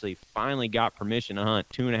 I actually finally got permission to hunt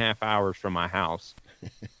 2.5 hours from my house.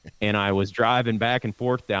 And I was driving back and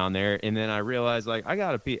forth down there, and then I realized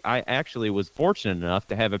I actually was fortunate enough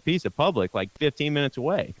to have a piece of public like 15 minutes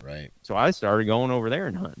away. Right. So I started going over there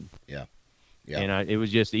and hunting. Yeah. Yeah. And it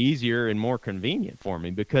was just easier and more convenient for me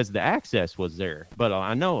because the access was there. But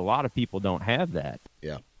I know a lot of people don't have that.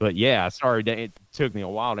 Yeah. But yeah, sorry, it took me a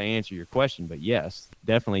while to answer your question. But yes,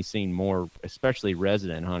 definitely seen more, especially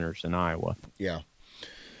resident hunters in Iowa. Yeah.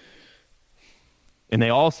 And they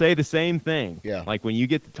all say the same thing. Yeah. Like when you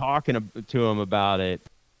get to talking to them about it,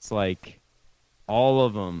 it's like all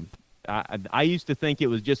of them. I used to think it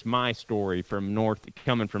was just my story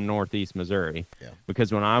coming from Northeast Missouri. Yeah.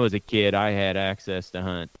 Because when I was a kid, I had access to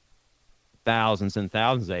hunt thousands and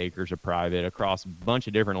thousands of acres of private across a bunch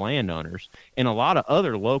of different landowners. And a lot of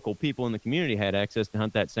other local people in the community had access to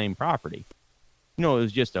hunt that same property. It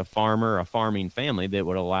was just a farming family that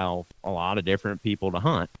would allow a lot of different people to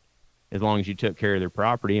hunt, as long as you took care of their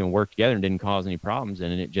property and worked together and didn't cause any problems.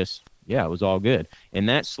 And it was all good. And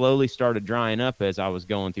that slowly started drying up as I was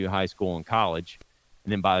going through high school and college.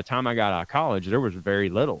 And then by the time I got out of college, there was very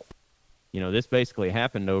little. This basically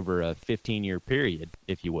happened over a 15-year period,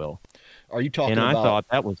 if you will. Are you talking I about, thought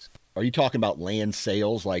that was... Are you talking about land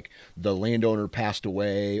sales, like the landowner passed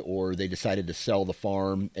away or they decided to sell the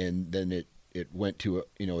farm and then it went to,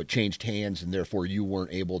 it changed hands and therefore you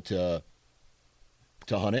weren't able to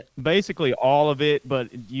hunt it? Basically all of it, but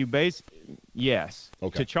yes.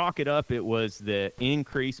 Okay. To chalk it up, it was the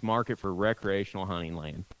increased market for recreational hunting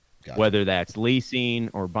land, Gotcha. Whether that's leasing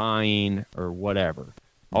or buying or whatever.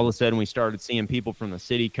 All of a sudden we started seeing people from the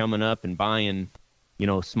city coming up and buying,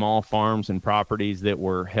 small farms and properties that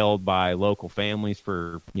were held by local families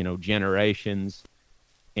for, generations.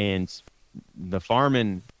 And the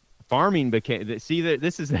farming became, this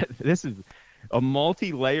is a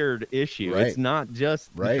multi-layered issue. Right. It's not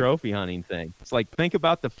just the trophy hunting thing. It's like, think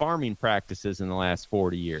about the farming practices in the last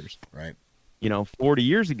 40 years. Right. 40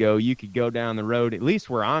 years ago, you could go down the road, at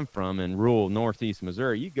least where I'm from in rural Northeast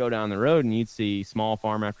Missouri, you'd go down the road and you'd see small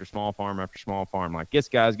farm after small farm after small farm. Like, this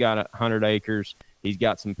guy's got 100 acres. He's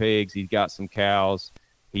got some pigs. He's got some cows.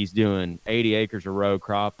 He's doing 80 acres of row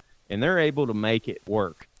crop, and they're able to make it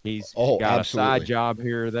work. He's got absolutely. A side job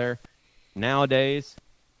here or there. Nowadays,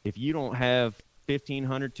 if you don't have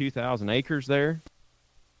 1,500, 2,000 acres there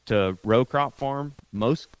to row crop farm,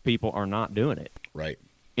 most people are not doing it. Right.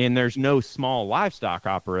 And there's no small livestock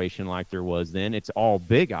operation like there was then. It's all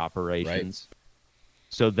big operations. Right.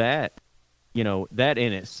 So that, that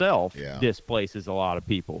in itself displaces a lot of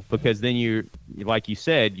people, because then you, like you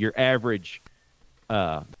said, your average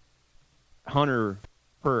hunter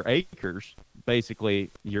per acres,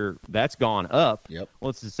 basically that's gone up. Yep. Well,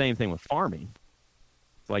 it's the same thing with farming.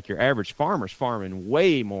 It's like your average farmer's farming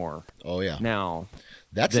way more. Oh yeah. Now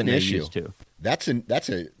that's than an they issue. Used to. That's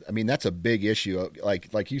a big issue.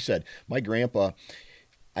 Like you said, my grandpa,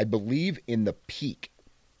 I believe in the peak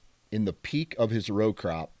of his row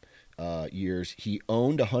crop years, he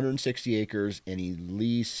owned 160 acres and he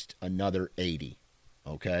leased another 80.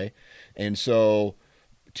 Okay. And so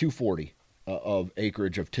 240 of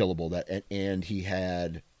acreage of tillable and he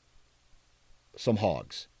had some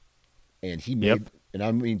hogs, and he made, and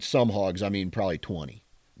I mean some hogs, I mean probably 20.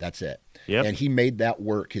 That's it. Yep. And he made that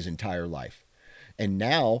work his entire life. And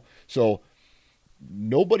now, so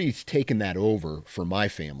nobody's taken that over for my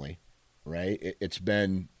family, right? It's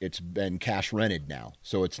been cash rented now.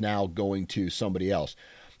 So it's now going to somebody else.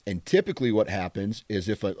 And typically what happens is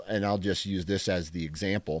and I'll just use this as the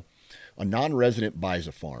example, a non-resident buys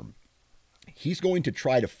a farm. He's going to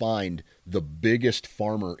try to find the biggest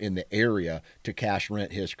farmer in the area to cash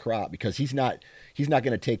rent his crop, because he's not going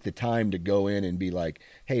to take the time to go in and be like,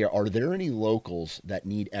 hey, are there any locals that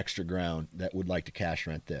need extra ground that would like to cash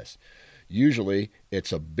rent this? Usually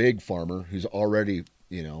it's a big farmer who's already,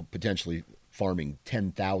 potentially farming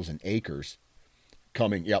 10,000 acres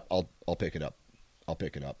coming, yep, I'll pick it up. I'll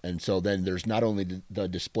pick it up. And so then there's not only the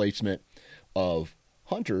displacement of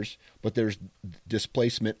hunters, but there's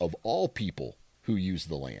displacement of all people who use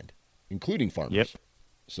the land, including farmers. Yep.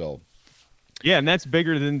 So, yeah, and that's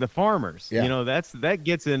bigger than the farmers. Yeah. That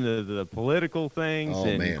gets into the political things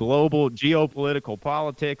man. Global geopolitical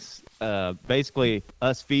politics. Basically,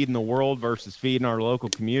 us feeding the world versus feeding our local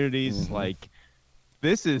communities. Mm-hmm. Like,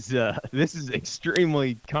 this is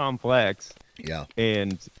extremely complex. Yeah.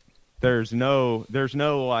 And there's no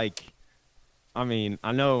like. I mean,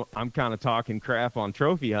 I know I'm kind of talking crap on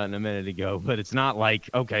trophy hunting a minute ago, but it's not like,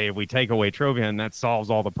 okay, if we take away trophy hunting, that solves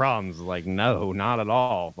all the problems. Like, no, not at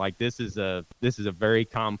all. Like, this is a very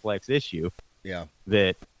complex issue. Yeah.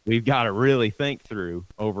 That we've got to really think through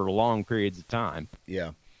over long periods of time.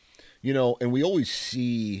 Yeah. And we always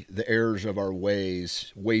see the errors of our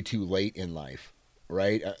ways way too late in life,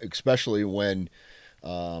 right? Especially when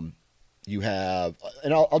you have,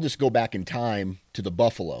 and I'll just go back in time to the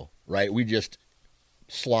buffalo, right? We just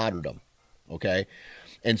slaughtered them, okay?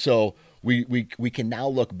 And so we can now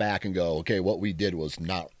look back and go, okay, what we did was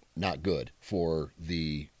not good for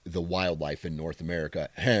the wildlife in North America.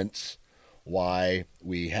 Hence why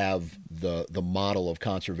we have the model of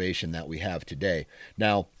conservation that we have today.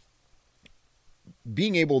 Now,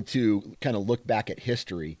 being able to kind of look back at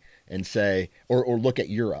history and say, or look at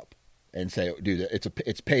Europe and say, dude,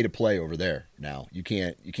 it's pay to play over there now. You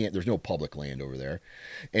can't, there's no public land over there.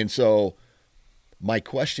 And so my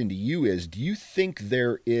question to you is, do you think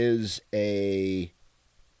there is a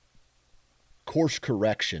course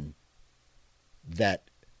correction that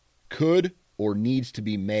could or needs to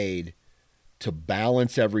be made to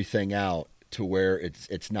balance everything out to where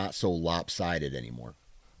it's not so lopsided anymore?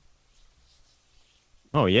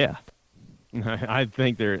 Oh yeah. I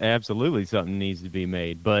think there absolutely something needs to be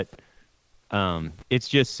made, but it's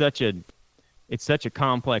just such a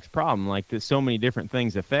complex problem. Like, there's so many different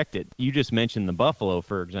things affect it. You just mentioned the buffalo,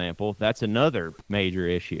 for example. That's another major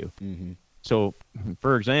issue. Mm-hmm. So,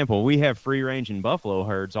 for example, we have free-ranging buffalo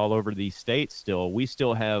herds all over these states still. We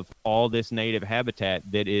still have all this native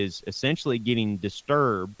habitat that is essentially getting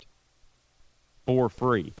disturbed for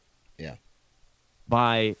free. Yeah.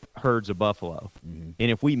 By herds of buffalo. Mm-hmm.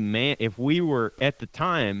 And if we were at the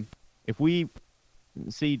time, we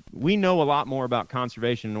know a lot more about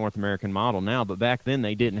conservation in the North American model now, but back then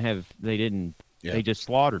they just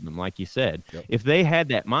slaughtered them, like you said. Yep. If they had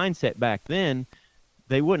that mindset back then,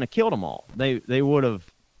 they wouldn't have killed them all. They would have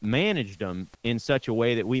managed them in such a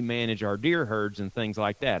way that we manage our deer herds and things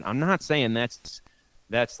like that. I'm not saying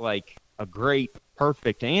that's like a great,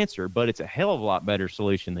 perfect answer, but it's a hell of a lot better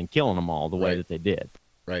solution than killing them all the way that they did.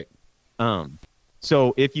 Right.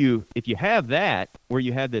 So if you have that, where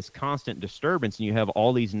you have this constant disturbance and you have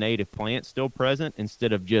all these native plants still present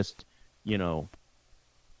instead of just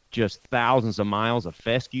thousands of miles of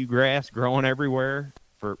fescue grass growing everywhere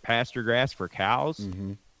for pasture grass for cows,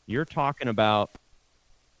 mm-hmm. you're talking about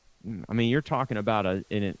an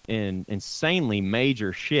insanely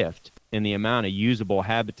major shift in the amount of usable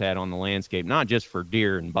habitat on the landscape, not just for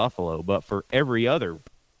deer and buffalo, but for every other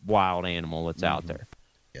wild animal that's mm-hmm. out there.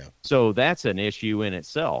 Yeah. So that's an issue in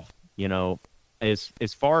itself. You know, as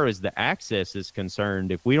far as the access is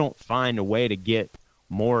concerned, if we don't find a way to get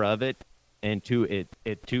more of it and to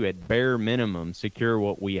at bare minimum secure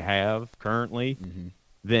what we have currently,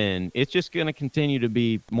 then it's just going to continue to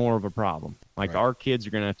be more of a problem. Like Right. our kids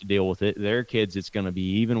are going to have to deal with it. Their kids, it's going to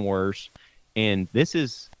be even worse. And this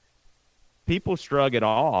is, people shrug it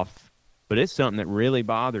off, but it's something that really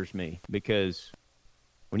bothers me because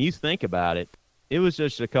when you think about it, it was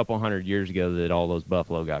just a couple hundred years ago that all those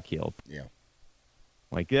buffalo got killed. Yeah.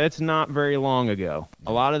 Like that's not very long ago.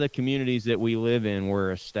 No. A lot of the communities that we live in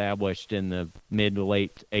were established in the mid to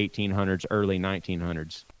late 1800s, early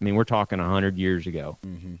 1900s. I mean, we're talking 100 years ago,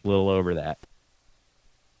 a little over that.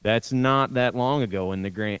 That's not that long ago in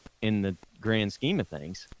the grand scheme of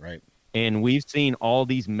things. Right. And we've seen all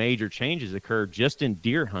these major changes occur just in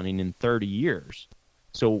deer hunting in 30 years.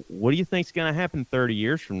 So what do you think is going to happen 30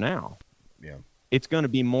 years from now? Yeah. It's going to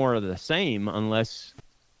be more of the same unless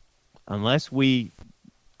we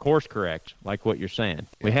course correct, like what you're saying.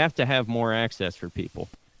 Yeah. We have to have more access for people.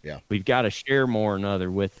 Yeah. We've got to share more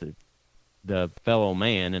another with the fellow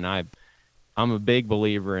man. And I'm a big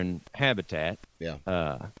believer in habitat,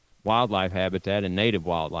 wildlife habitat and native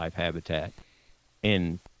wildlife habitat.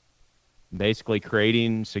 And basically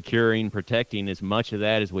creating, securing, protecting as much of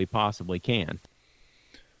that as we possibly can.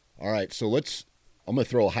 All right, so I'm going to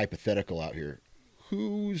throw a hypothetical out here.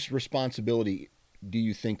 Whose responsibility do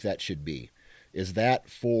you think that should be? Is that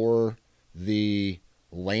for the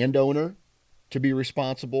landowner to be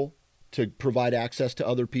responsible to provide access to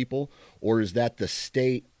other people, or is that the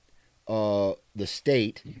state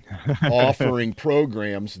offering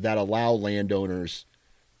programs that allow landowners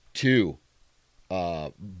to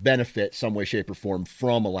benefit some way, shape, or form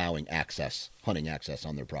from allowing hunting access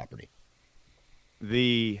on their property?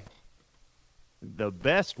 The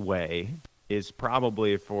best way is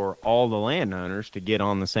probably for all the landowners to get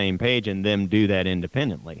on the same page and them do that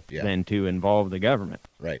independently than to involve the government.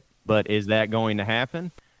 Right. But is that going to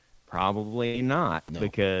happen? Probably not,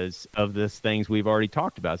 because of this things we've already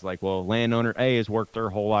talked about. It's like, well, landowner A has worked their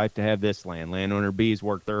whole life to have this land. Landowner B has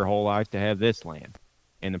worked their whole life to have this land.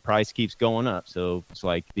 And the price keeps going up. So it's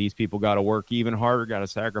like these people got to work even harder, got to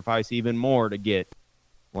sacrifice even more to get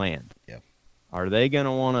land. Yeah. Are they going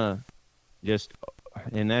to want to just,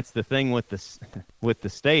 and that's the thing with the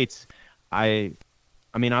states. I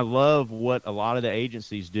mean, I love what a lot of the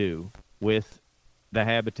agencies do with the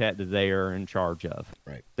habitat that they are in charge of.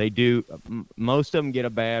 Right. They do. Most of them get a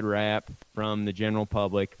bad rap from the general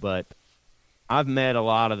public, but I've met a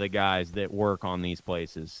lot of the guys that work on these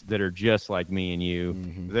places that are just like me and you.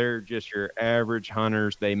 Mm-hmm. They're just your average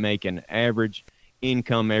hunters. They make an average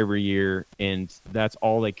income every year, and that's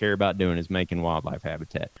all they care about doing is making wildlife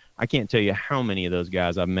habitat. I can't tell you how many of those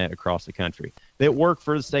guys I've met across the country that work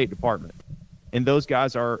for the State Department, and those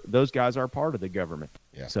guys are part of the government.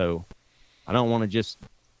 Yeah. So I don't want to just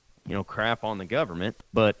crap on the government,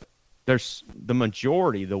 but there's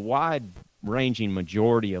the wide-ranging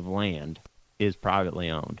majority of land is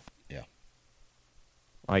privately owned. Yeah.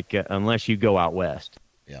 Like unless you go out west.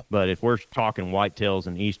 Yeah. But if we're talking whitetails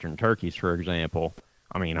and eastern turkeys, for example,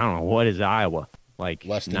 I mean, I don't know, what is Iowa? Like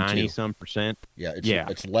less than 90-some%? Yeah,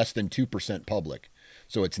 it's less than 2% public.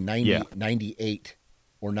 So it's 98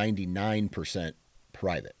 or 99%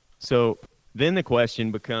 private. So then the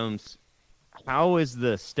question becomes, how is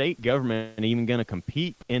the state government even going to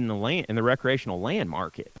compete in the recreational land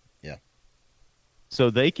market? Yeah.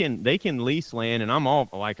 So they can lease land, and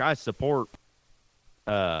I support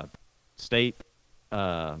state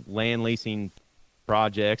land leasing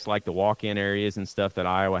projects like the walk-in areas and stuff that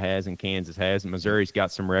Iowa has and Kansas has, and Missouri's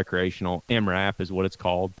got some recreational MRAP is what it's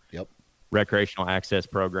called. Yep. Recreational access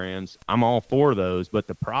programs. I'm all for those, but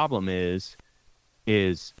the problem is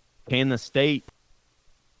can the state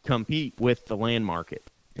compete with the land market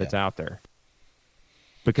that's out there?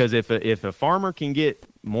 Because if a farmer can get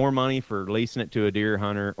more money for leasing it to a deer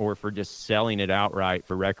hunter or for just selling it outright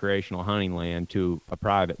for recreational hunting land to a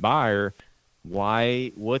private buyer,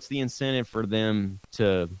 what's the incentive for them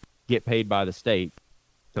to get paid by the state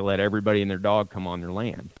to let everybody and their dog come on their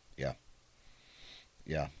land?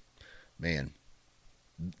 Yeah. Man,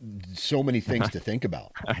 so many things to think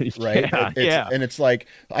about, right? Yeah. And it's like,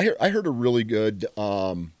 I heard a really good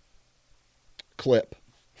clip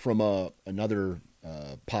from another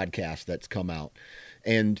podcast that's come out,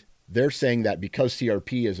 and they're saying that because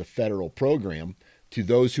CRP is a federal program, to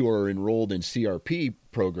those who are enrolled in CRP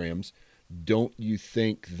programs, don't you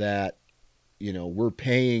think that we're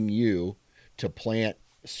paying you to plant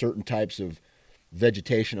certain types of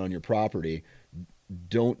vegetation on your property?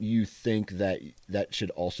 don't you think that that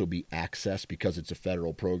should also be accessed because it's a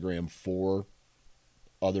federal program for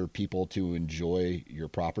other people to enjoy your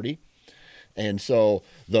property? And so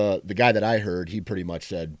the guy that I heard, he pretty much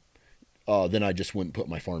said, then I just wouldn't put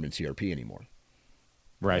my farm in CRP anymore.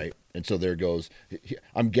 Right. And so there goes.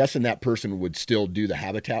 I'm guessing that person would still do the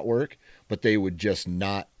habitat work, but they would just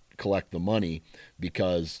not collect the money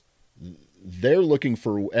because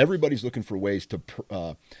everybody's looking for ways to,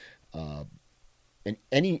 and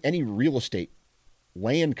any real estate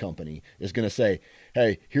land company is going to say,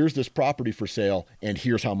 hey, here's this property for sale, and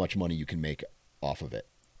here's how much money you can make off of it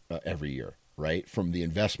every year, right? From the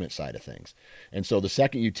investment side of things. And so the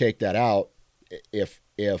second you take that out, if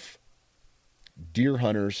deer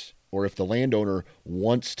hunters or if the landowner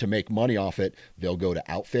wants to make money off it, they'll go to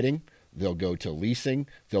outfitting, they'll go to leasing,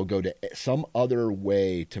 they'll go to some other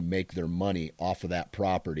way to make their money off of that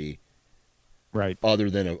property, right? Other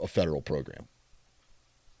than a federal program.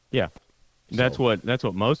 Yeah, that's what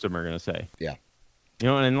most of them are going to say. Yeah,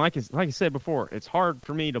 and like I said before, it's hard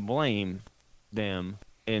for me to blame them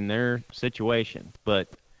in their situation,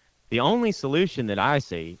 but the only solution that I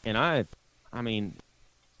see, and I mean,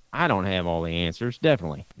 I don't have all the answers,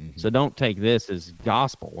 definitely. Mm-hmm. So don't take this as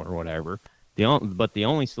gospel or whatever. But the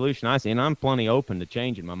only solution I see, and I'm plenty open to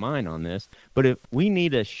changing my mind on this, but if we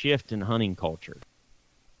need a shift in hunting culture,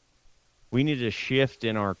 we need a shift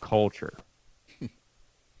in our culture,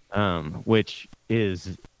 which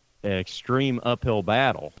is an extreme uphill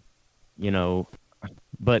battle,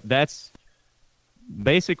 but that's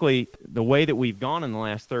basically the way that we've gone in the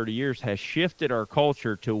last 30 years has shifted our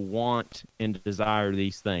culture to want and desire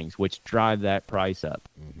these things, which drive that price up,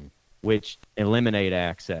 mm-hmm. which eliminate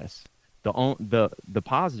access. The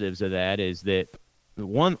positives of that is that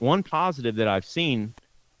one positive that I've seen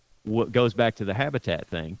goes back to the habitat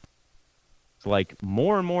thing. It's like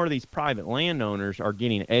more and more of these private landowners are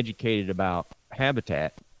getting educated about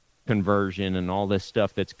habitat conversion and all this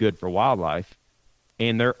stuff that's good for wildlife.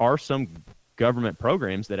 And there are some government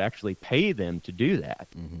programs that actually pay them to do that.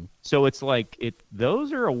 Mm-hmm. So it's like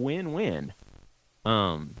those are a win-win.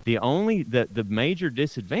 The major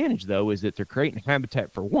disadvantage though is that they're creating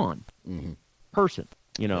habitat for one mm-hmm. person,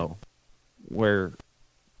 where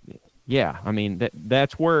I mean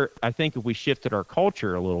that's where I think if we shifted our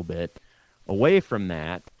culture a little bit away from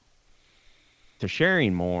that to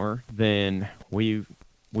sharing more, then we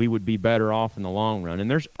would be better off in the long run.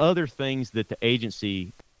 And there's other things that the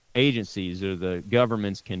agencies or the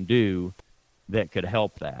governments can do that could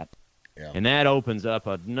help that. Yeah. And that opens up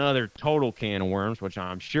another total can of worms, which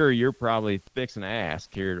I'm sure you're probably fixing to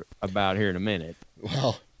ask here in a minute.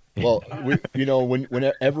 Well,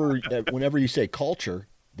 whenever you say culture,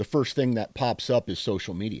 the first thing that pops up is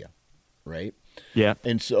social media, right? Yeah.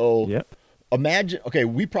 And so imagine, okay,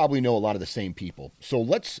 we probably know a lot of the same people. So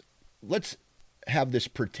let's have this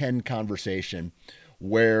pretend conversation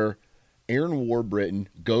where Aaron Warburton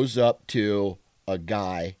goes up to a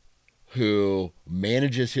guy who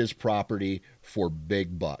manages his property for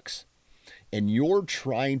big bucks. And you're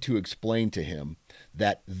trying to explain to him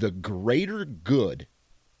that the greater good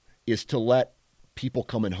is to let people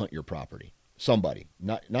come and hunt your property. Somebody,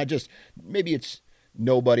 not just, maybe it's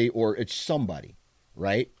nobody or it's somebody,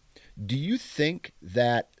 right? Do you think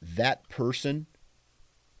that that person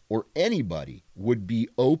or anybody would be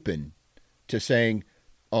open to saying,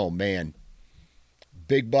 oh man,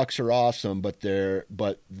 big bucks are awesome, but the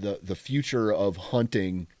future of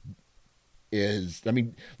hunting is, I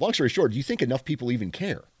mean, long story short, do you think enough people even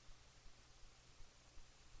care?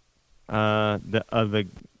 In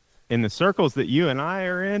the circles that you and I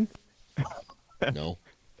are in, no,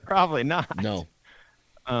 probably not. No,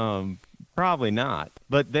 probably not.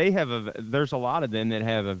 But there's a lot of them that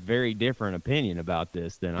have a very different opinion about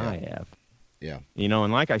this than I have. Yeah.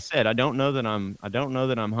 And like I said, I don't know that I'm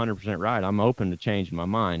 100% right. I'm open to changing my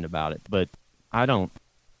mind about it, but I don't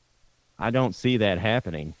see that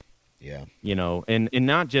happening. Yeah. And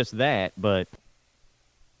not just that, but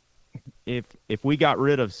if we got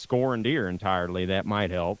rid of scoring deer entirely, that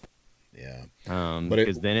might help. Yeah.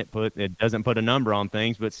 Because then it doesn't put a number on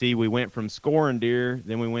things, but see, we went from scoring deer,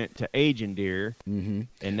 then we went to aging deer, mm-hmm.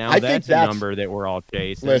 and now that's a number that we're all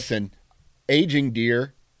chasing. Listen, aging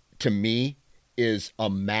deer to me is a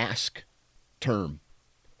mask term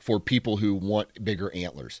for people who want bigger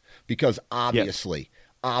antlers, because obviously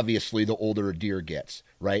the older a deer gets,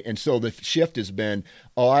 right? And so the shift has been,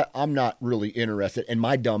 I'm not really interested, and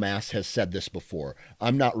my dumbass has said this before,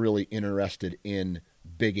 I'm not really interested in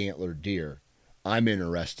big antler deer. I'm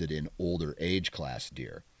interested in older age class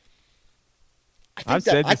deer. I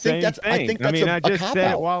think that's a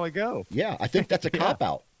cop-out. Yeah, I think that's a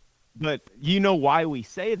cop-out. But you know why we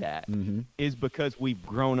say that Mm-hmm. is because we've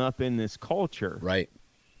grown up in this culture, Right.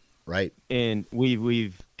 Right. and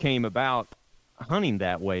we've came about hunting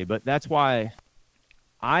that way. But that's why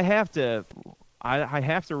I have to I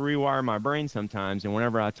have to rewire my brain sometimes. And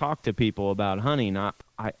whenever I talk to people about hunting, I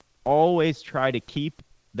always try to keep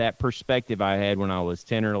that perspective I had when I was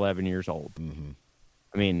 10 or 11 years old. Mm-hmm.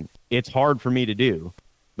 I mean, it's hard for me to do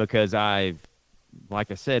because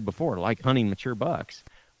like I said before, like hunting mature bucks.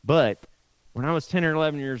 But when I was 10 or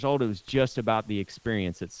 11 years old, it was just about the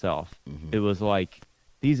experience itself. Mm-hmm. It was like,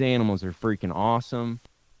 these animals are freaking awesome.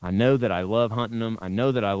 I know that I love hunting them. I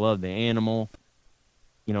know that I love the animal.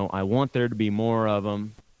 You know, I want there to be more of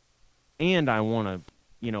them, and I want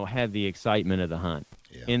to, have the excitement of the hunt.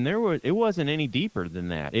 Yeah. And it wasn't any deeper than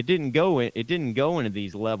that. It didn't go into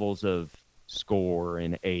these levels of score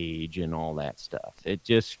and age and all that stuff.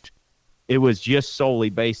 It was just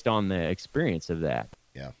solely based on the experience of that.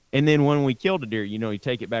 Yeah. And then when we killed a deer, you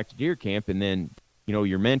take it back to deer camp, and then,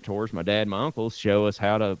 your mentors, my dad, my uncles, show us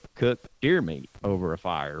how to cook deer meat over a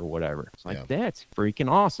fire or whatever. It's like, That's freaking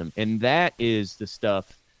awesome. And that is the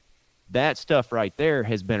stuff. That stuff right there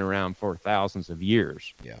has been around for thousands of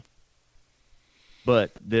years. Yeah.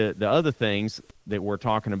 But the other things that we're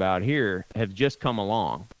talking about here have just come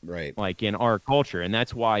along, right? Like in our culture, and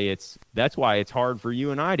that's why it's hard for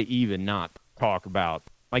you and I to even not talk about.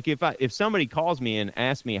 Like if somebody calls me and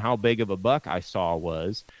asks me how big of a buck I saw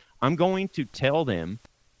was, I'm going to tell them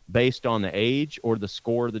based on the age or the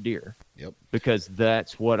score of the deer. Yep. Because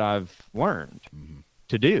that's what I've learned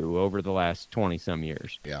to do over the last 20 some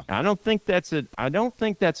years. Yeah. I don't think that's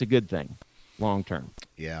a good thing long term.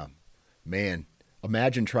 Yeah. Man,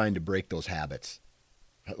 imagine trying to break those habits.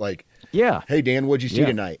 Like, yeah. Hey, Dan, what'd you see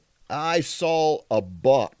tonight? I saw a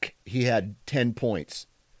buck. He had 10 points.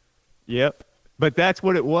 Yep. But that's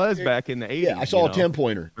what it was back in the 80s. Yeah, I saw a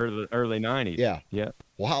 10-pointer. Or the early 90s. Yeah. Yeah.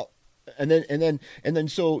 Wow. And then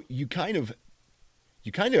so you kind of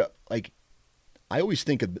like, I always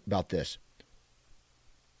think about this.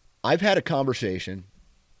 I've had a conversation.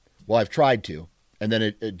 Well, I've tried to, and then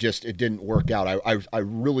it didn't work out. I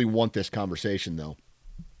really want this conversation though.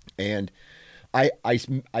 And I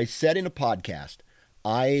said in a podcast,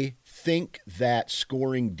 I think that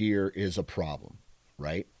scoring deer is a problem,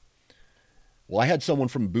 right? Well, I had someone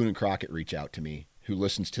from Boone and Crockett reach out to me who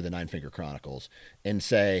listens to the Nine Finger Chronicles and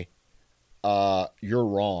say, you're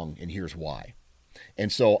wrong, and here's why.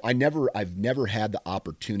 And so I've never had the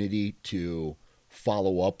opportunity to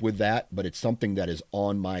follow up with that, but it's something that is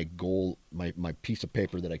on my goal, my piece of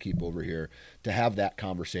paper that I keep over here, to have that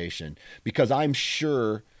conversation, because I'm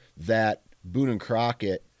sure that Boone and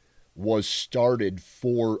Crockett was started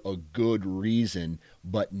for a good reason,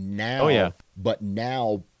 but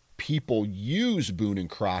now people use Boone and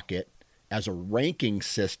Crockett as a ranking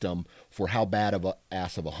system for how bad of a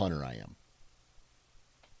ass of a hunter I am.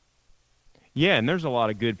 Yeah, and there's a lot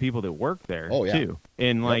of good people that work there too.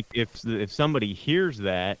 And like if somebody hears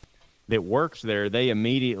that works there, they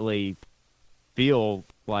immediately feel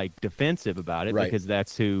like defensive about it, because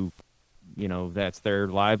that's who, that's their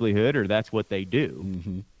livelihood, or that's what they do.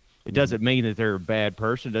 Mm-hmm. It doesn't mean that they're a bad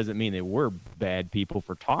person. It doesn't mean that we're bad people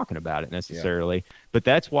for talking about it necessarily. Yeah. But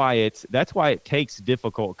that's why it takes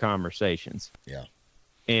difficult conversations. Yeah.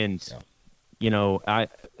 And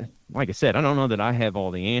like I said, I don't know that I have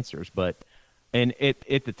all the answers, but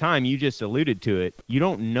at the time you just alluded to it, you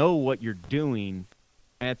don't know what you're doing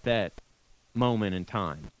at that moment in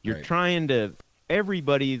time. You're trying to,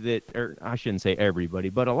 I shouldn't say everybody,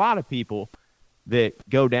 but a lot of people that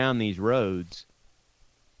go down these roads,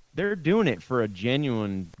 they're doing it for a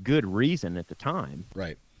genuine good reason at the time.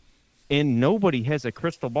 Right. And nobody has a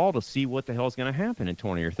crystal ball to see what the hell's going to happen in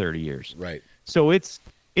 20 or 30 years. Right. So it's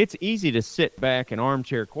easy to sit back and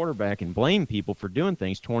armchair quarterback and blame people for doing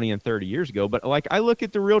things 20 and 30 years ago. But like I look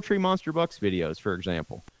at the Real Tree Monster Bucks videos, for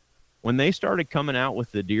example. When they started coming out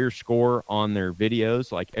with the deer score on their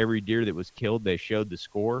videos, like every deer that was killed, they showed the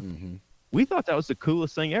score. Mm-hmm. We thought that was the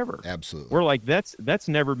coolest thing ever. Absolutely. We're like, that's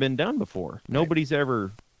never been done before. Right. Nobody's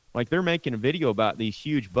ever, like, they're making a video about these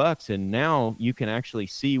huge bucks, and now you can actually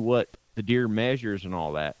see what the deer measures and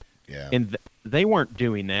all that. Yeah. And they weren't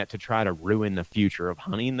doing that to try to ruin the future of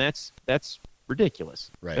hunting. That's ridiculous.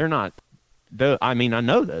 Right. They're not. I mean, I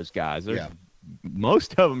know those guys.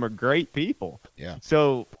 Most of them are great people. Yeah.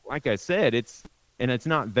 So, like I said, it's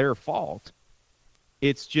not their fault.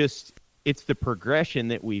 It's the progression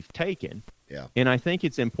that we've taken. Yeah. And I think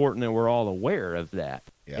it's important that we're all aware of that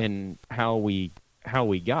and how we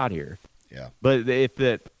got here. Yeah. But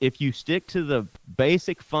if you stick to the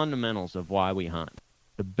basic fundamentals of why we hunt,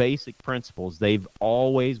 the basic principles, they've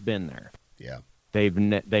always been there. Yeah.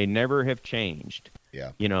 They never have changed.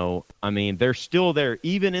 Yeah. You know, I mean, they're still there,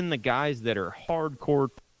 even in the guys that are hardcore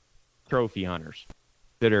trophy hunters,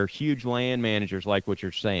 that are huge land managers, like what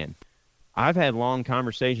you're saying. I've had long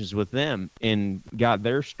conversations with them and got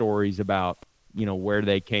their stories about, you know, where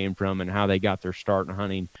they came from and how they got their start in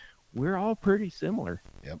hunting. We're all pretty similar.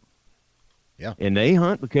 Yep. Yeah. And they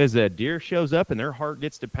hunt because a deer shows up and their heart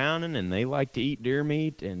gets to pounding, and they like to eat deer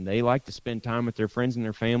meat, and they like to spend time with their friends and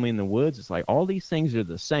their family in the woods. It's like all these things are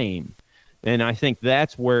the same. And I think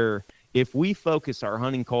that's where, if we focus our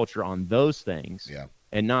hunting culture on those things, Yeah.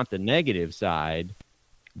 and not the negative side,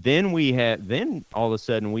 then all of a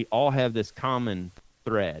sudden we all have this common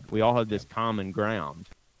thread. We all have this common ground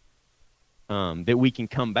that we can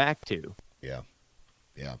come back to. Yeah.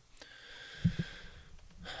 Yeah.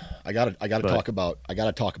 I gotta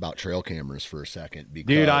talk about trail cameras for a second, because,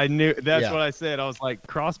 dude, I knew that's what I said. I was like,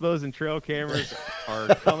 crossbows and trail cameras are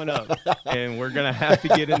coming up, and we're gonna have to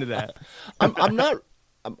get into that.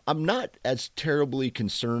 I'm not as terribly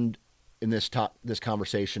concerned in this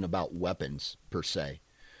conversation about weapons per se,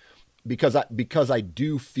 because I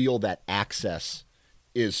do feel that access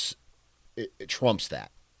it trumps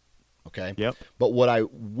that. Okay. Yep. But what I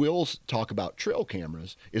will talk about trail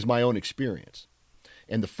cameras is my own experience.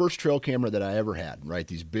 And the first trail camera that I ever had, right?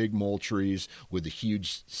 These big Moultries with the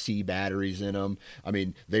huge C batteries in them. I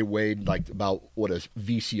mean, they weighed like about what a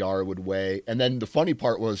VCR would weigh. And then the funny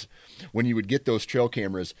part was, when you would get those trail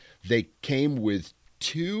cameras, they came with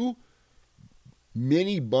 2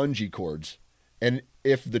 mini bungee cords. And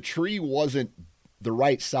if the tree wasn't the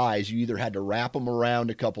right size, you either had to wrap them around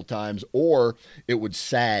a couple times, or it would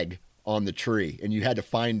sag on the tree. And you had to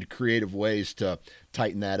find creative ways to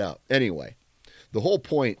tighten that up. Anyway. The whole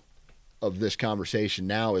point of this conversation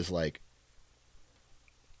now is, like,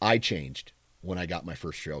 I changed when I got my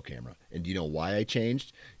first trail camera. And do you know why I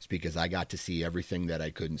changed? It's because I got to see everything that I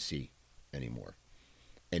couldn't see anymore.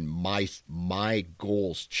 And my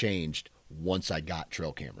goals changed once I got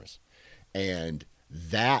trail cameras. And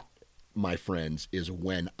that, my friends, is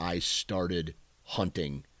when I started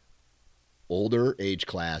hunting older age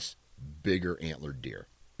class, bigger antlered deer.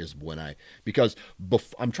 Is when because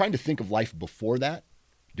I'm trying to think of life before that,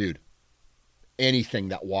 dude. Anything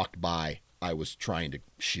that walked by, I was trying to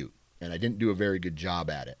shoot, and I didn't do a very good job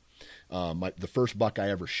at it. The first buck I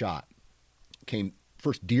ever shot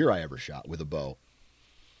first deer I ever shot with a bow.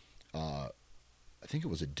 I think it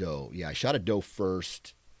was a doe. Yeah, I shot a doe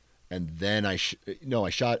first, and then I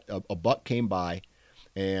shot a buck came by,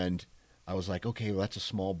 and I was like, okay, well, that's a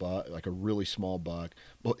small buck, like a really small buck.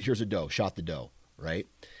 Well, here's a doe. Shot the doe. Right.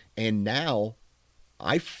 And now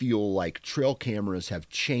I feel like trail cameras have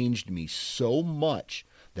changed me so much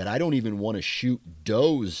that I don't even want to shoot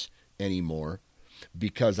does anymore,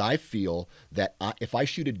 because I feel that if I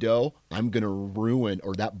shoot a doe, I'm going to ruin,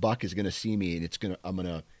 or that buck is going to see me, and I'm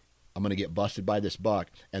going to get busted by this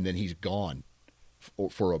buck, and then he's gone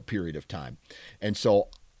for a period of time. And so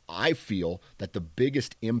I feel that the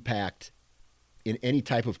biggest impact in any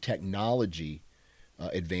type of technology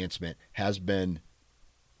advancement has been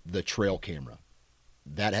the trail camera.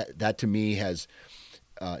 That to me has,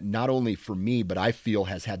 not only for me, but I feel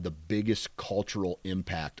has had the biggest cultural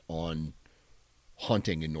impact on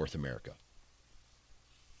hunting in North America.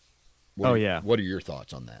 What are your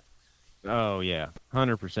thoughts on that? Oh yeah,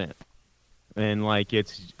 100%. And like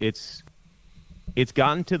it's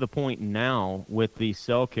gotten to the point now with these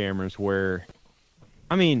cell cameras where,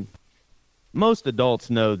 I mean, most adults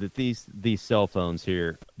know that these cell phones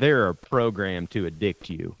here, they're programmed to addict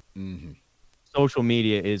you. Mm-hmm. Social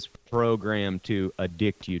media is programmed to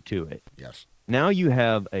addict you to it. Yes. Now you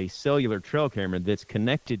have a cellular trail camera that's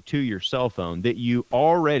connected to your cell phone that you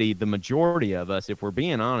already, the majority of us, if we're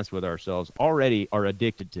being honest with ourselves, already are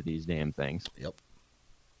addicted to these damn things. Yep.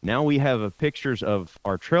 Now we have pictures of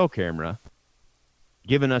our trail camera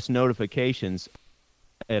giving us notifications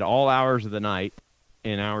at all hours of the night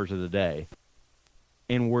and hours of the day.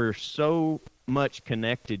 And we're so much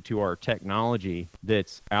connected to our technology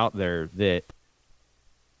that's out there that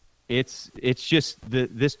it's just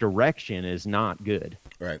this direction is not good.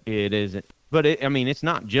 Right. It isn't. But it's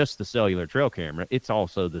not just the cellular trail camera. It's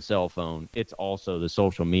also the cell phone. It's also the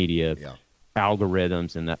social media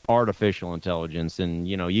algorithms and the artificial intelligence. And,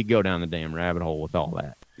 you go down the damn rabbit hole with all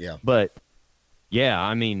that. Yeah. But, yeah,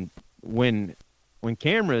 I mean, when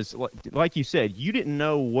cameras, like you said, you didn't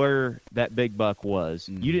know where that big buck was.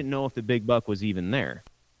 Mm-hmm. You didn't know if the big buck was even there.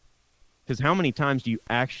 Because how many times do you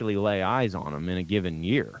actually lay eyes on them in a given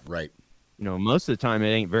year? Right. Most of the time it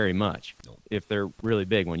ain't very much. Nope. If they're really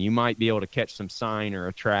big one. You might be able to catch some sign or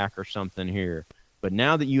a track or something here. But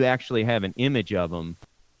now that you actually have an image of them,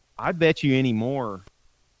 I bet you anymore,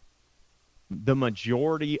 the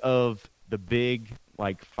majority of the big,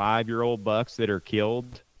 like 5-year-old bucks that are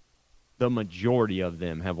killed, the majority of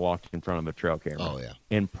them have walked in front of a trail camera. Oh, yeah.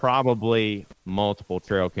 And probably multiple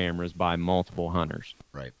trail cameras by multiple hunters.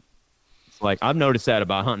 Right. It's like, I've noticed that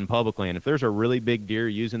about hunting public land. If there's a really big deer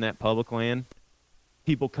using that public land,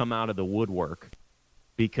 people come out of the woodwork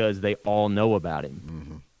because they all know about him.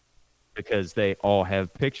 Mm-hmm. Because they all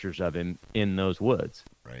have pictures of him in those woods.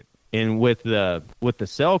 Right. And with the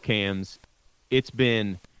cell cams, it's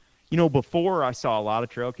been, before I saw a lot of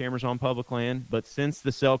trail cameras on public land, but since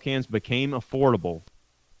the cell cams became affordable,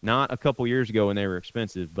 not a couple years ago when they were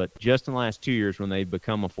expensive, but just in the last 2 years when they've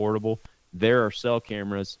become affordable, there are cell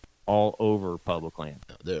cameras all over public land.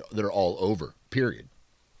 They're all over, period.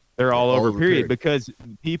 They're all over, period, because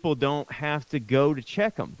people don't have to go to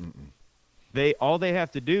check them. Mm-mm. All they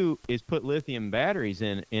have to do is put lithium batteries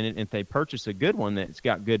in it, and if they purchase a good one that's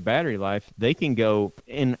got good battery life, they can go.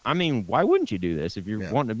 And I mean, why wouldn't you do this if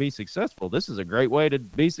you're wanting to be successful? This is a great way to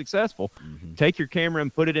be successful. Mm-hmm. Take your camera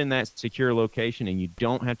and put it in that secure location, and you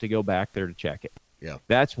don't have to go back there to check it. Yeah,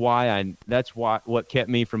 that's what kept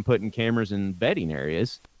me from putting cameras in bedding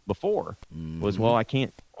areas before was, well, I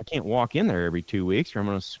can't walk in there every 2 weeks, or I'm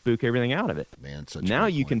going to spook everything out of it. Man, now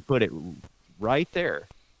you can put it right there.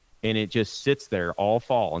 And it just sits there all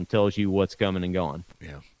fall and tells you what's coming and going.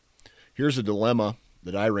 Yeah. Here's a dilemma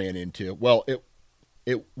that I ran into. Well,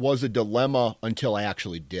 it was a dilemma until I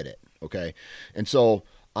actually did it, okay? And so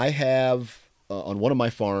I have, on one of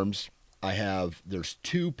my farms, there's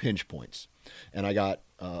 2 pinch points. And I got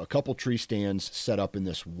a couple tree stands set up in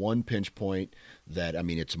this one pinch point that, I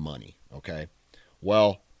mean, it's money, okay?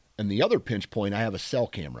 Well, in the other pinch point, I have a cell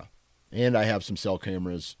camera. And I have some cell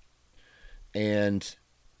cameras. And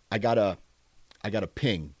I got a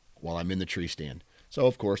ping while I'm in the tree stand. So,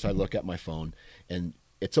 of course, I look at my phone, and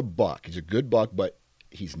it's a buck. He's a good buck, but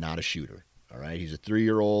he's not a shooter, all right? He's a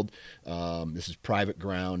 3-year-old. This is private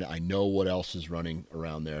ground. I know what else is running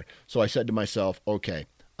around there. So I said to myself, okay,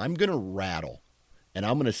 I'm going to rattle, and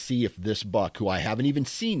I'm going to see if this buck, who I haven't even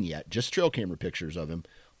seen yet, just trail camera pictures of him,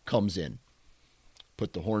 comes in.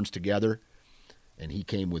 Put the horns together, and he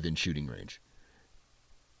came within shooting range.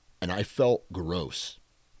 And I felt gross.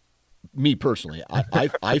 Me personally,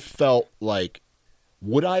 I felt like,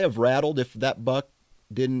 would I have rattled if that buck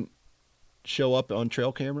didn't show up on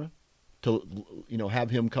trail camera to, have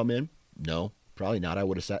him come in? No, probably not.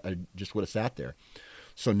 I just would have sat there.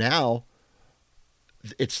 So now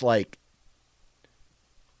it's like,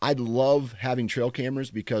 I love having trail cameras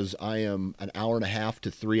because I am an hour and a half to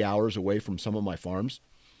 3 hours away from some of my farms.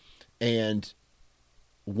 And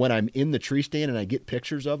when I'm in the tree stand and I get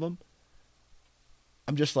pictures of them,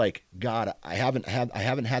 I'm just like, God, I haven't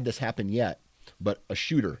had this happen yet, but a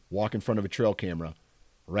shooter walk in front of a trail camera,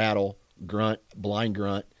 rattle, grunt, blind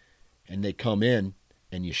grunt, and they come in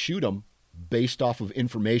and you shoot them based off of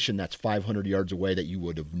information that's 500 yards away that you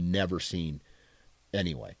would have never seen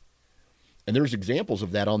anyway. And there's examples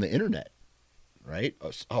of that on the internet, right?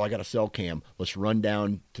 Oh, I got a cell cam. Let's run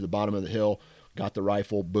down to the bottom of the hill, got the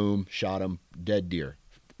rifle, boom, shot him, dead deer,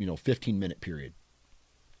 15-minute period.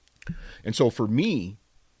 And so for me,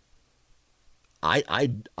 I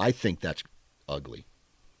think that's ugly.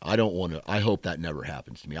 I don't want to. I hope that never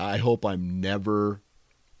happens to me. I hope I'm never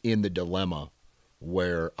in the dilemma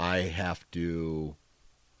where I have to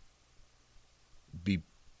be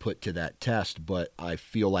put to that test. But I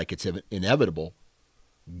feel like it's inevitable,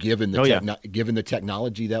 given the given the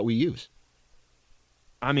technology that we use.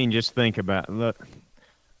 I mean, just think about. Look,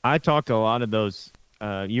 I talked to a lot of those.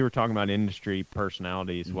 You were talking about industry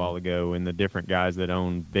personalities a while ago and the different guys that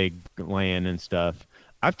own big land and stuff.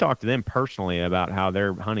 I've talked to them personally about how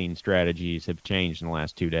their hunting strategies have changed in the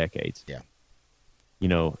last 2 decades. Yeah.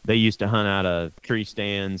 They used to hunt out of tree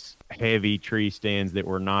stands, heavy tree stands that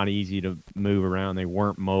were not easy to move around. They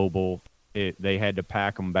weren't mobile. They had to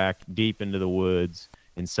pack them back deep into the woods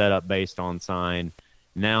and set up based on sign.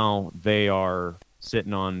 Now they are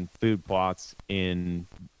sitting on food plots in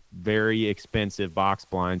very expensive box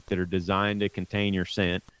blinds that are designed to contain your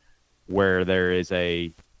scent, where there is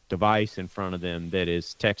a device in front of them that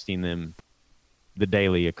is texting them the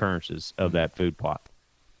daily occurrences of that food plot.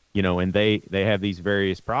 And they have these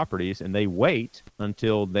various properties, and they wait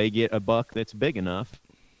until they get a buck that's big enough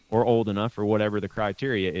or old enough or whatever the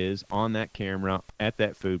criteria is on that camera at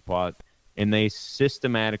that food plot, and they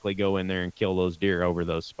systematically go in there and kill those deer over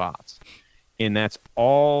those spots. And that's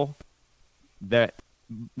all that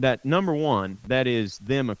number one, that is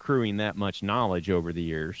them accruing that much knowledge over the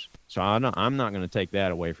years. So I'm not going to take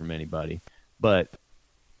that away from anybody, but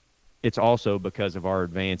it's also because of our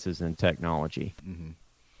advances in technology. Mm-hmm.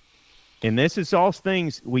 And this is all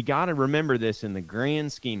things we got to remember this in the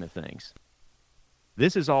grand scheme of things.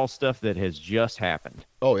 This is all stuff that has just happened.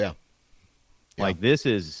 Oh yeah. Like this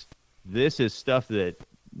is stuff that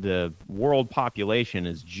the world population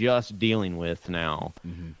is just dealing with now,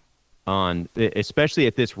 especially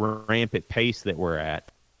at this rampant pace that we're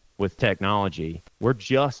at with technology. We're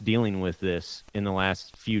just dealing with this in the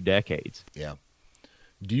last few decades. Yeah.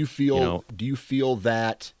 Do you feel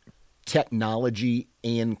that technology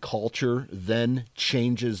and culture then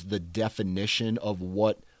changes the definition of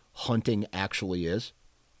what hunting actually is?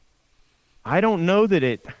 I don't know that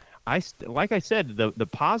it. Like I said, the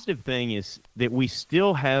positive thing is that we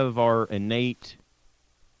still have our innate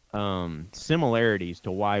similarities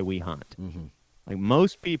to why we hunt. Mm-hmm. Like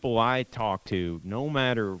most people I talk to, no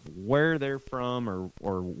matter where they're from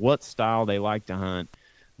or what style they like to hunt,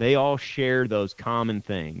 they all share those common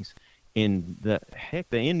things. The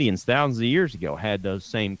Indians thousands of years ago had those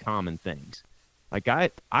same common things. Like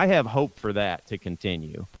I have hope for that to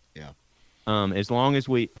continue. Yeah. As long as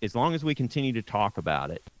we continue to talk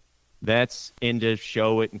about it, and to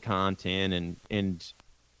show it in content and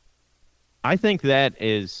I think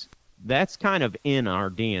that's kind of in our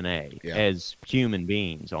DNA as human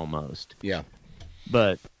beings almost. Yeah.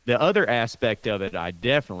 But the other aspect of it, I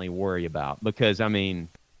definitely worry about because, I mean,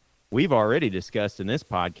 we've already discussed in this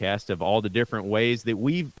podcast of all the different ways that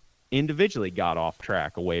we've individually got off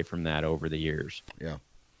track away from that over the years. Yeah.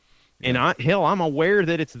 And I'm aware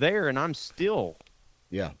that it's there and I'm still,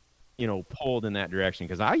 pulled in that direction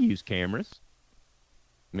because I use cameras.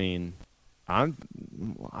 I mean,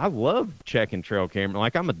 I love checking trail camera.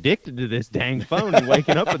 Like I'm addicted to this dang phone and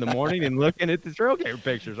waking up in the morning and looking at the trail camera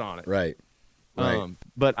pictures on it. Right.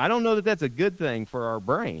 But I don't know that that's a good thing for our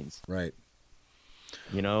brains. Right.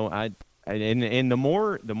 And the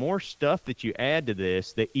more stuff that you add to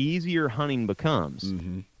this, the easier hunting becomes.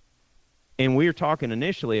 Mm-hmm. And we were talking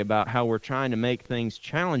initially about how we're trying to make things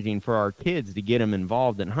challenging for our kids to get them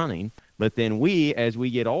involved in hunting. But then we, as we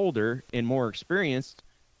get older and more experienced,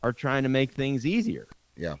 are trying to make things easier.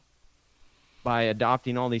 Yeah. By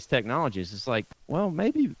adopting all these technologies. It's like, well,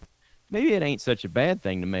 maybe it ain't such a bad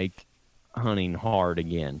thing to make hunting hard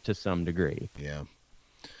again to some degree. Yeah.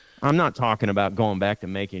 I'm not talking about going back to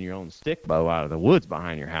making your own stick bow out of the woods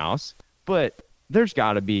behind your house, but there's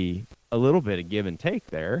got to be a little bit of give and take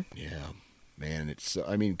there. Yeah, man.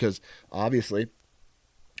 Because obviously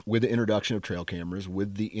with the introduction of trail cameras,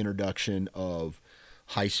 with the introduction of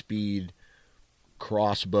high-speed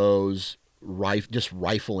crossbows, just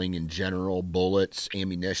rifling in general, bullets,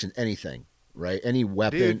 ammunition, anything, right? Any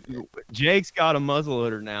weapon. Dude, Jake's got a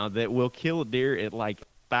muzzleloader now that will kill a deer at like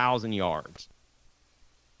 1,000 yards.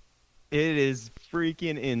 It is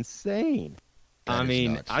freaking insane. I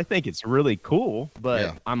mean, nuts. I think it's really cool,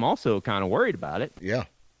 but I'm also kind of worried about it. Yeah.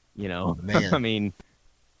 Man. I mean,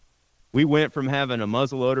 we went from having a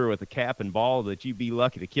muzzleloader with a cap and ball that you'd be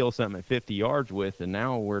lucky to kill something at 50 yards with, and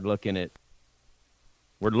now we're looking at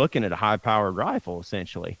a high-powered rifle,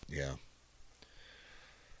 essentially. Yeah.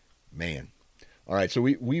 Man. All right, so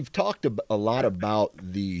we've talked a lot about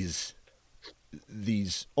these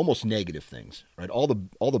almost negative things, right? All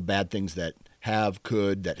the bad things that have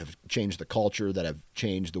changed the culture, that have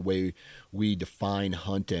changed the way we define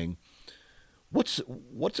hunting. What's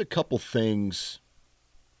a couple things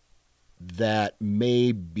that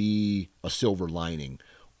may be a silver lining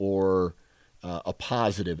or a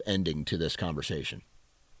positive ending to this conversation?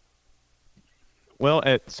 Well,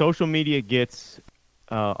 social media gets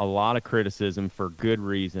a lot of criticism for good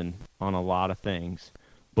reason on a lot of things.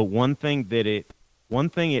 But one thing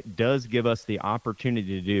it does give us the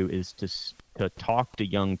opportunity to do is to talk to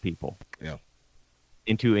young people. Yeah.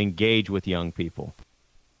 And to engage with young people,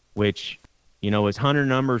 which, as hunter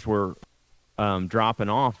numbers were dropping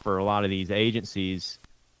off for a lot of these agencies,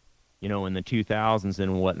 in the 2000s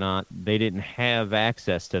and whatnot, they didn't have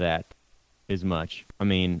access to that as much. I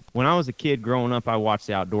mean, when I was a kid growing up, I watched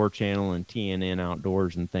the Outdoor Channel and TNN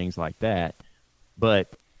Outdoors and things like that.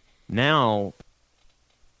 But now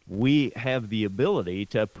we have the ability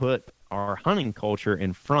to put our hunting culture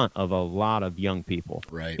in front of a lot of young people.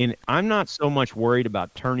 Right. And I'm not so much worried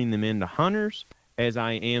about turning them into hunters as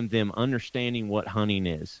I am them understanding what hunting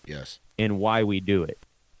is. Yes. And why we do it.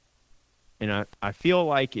 And I feel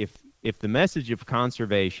like if the message of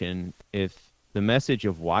conservation, if the message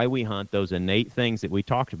of why we hunt, those innate things that we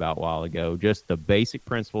talked about a while ago, just the basic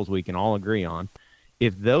principles we can all agree on,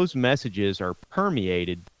 if those messages are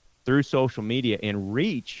permeated through social media and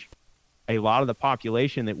reach a lot of the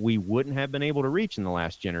population that we wouldn't have been able to reach in the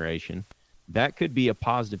last generation, that could be a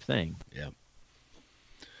positive thing. Yeah.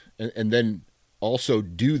 And then also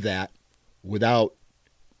do that without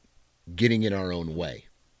getting in our own way.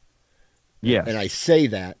 Yes. And I say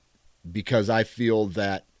that because I feel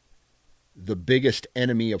that the biggest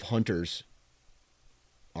enemy of hunters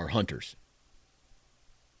are hunters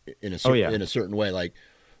in a certain way, like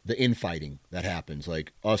the infighting that happens,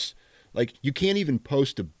 like us, like you can't even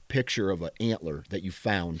post a picture of an antler that you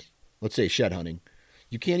found, let's say shed hunting.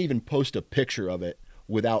 You can't even post a picture of it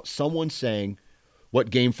without someone saying, what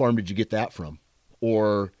game farm did you get that from?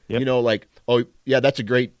 Or, Yep. Like, oh yeah, that's a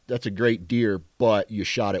great deer, but you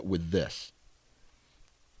shot it with this.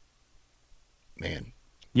 Man.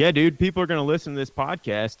 Yeah, dude, people are going to listen to this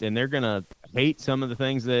podcast and they're going to hate some of the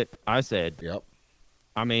things that I said. Yep.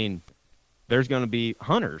 I mean, there's going to be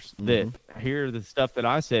hunters that hear the stuff that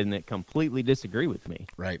I said and that completely disagree with me.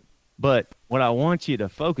 Right. But what I want you to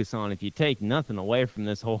focus on, if you take nothing away from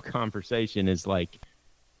this whole conversation, is like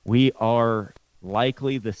we are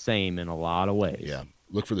likely the same in a lot of ways. Yeah.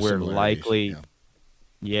 Look for the We're similarities. likely,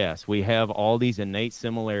 yes, we have all these innate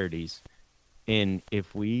similarities. And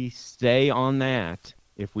if we stay on that,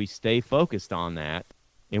 if we stay focused on that,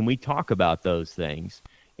 and we talk about those things,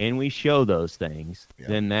 and we show those things,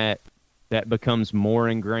 then that becomes more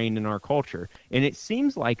ingrained in our culture. And it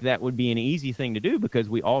seems like that would be an easy thing to do because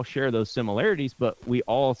we all share those similarities, but we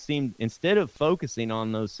all seem, instead of focusing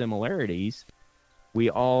on those similarities, we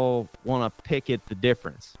all want to pick at the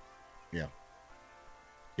difference. Yeah.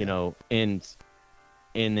 You know, and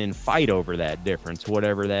then fight over that difference,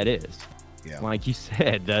 whatever that is. Yeah. Like you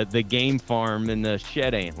said, the game farm and the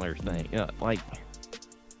shed antlers thing. Like,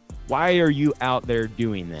 why are you out there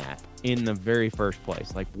doing that in the very first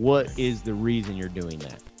place? Like, what is the reason you're doing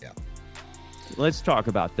that? Yeah. Let's talk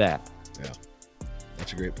about that. Yeah.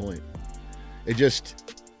 That's a great point. It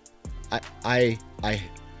just, I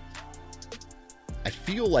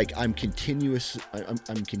feel like I'm continuing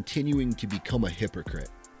to become a hypocrite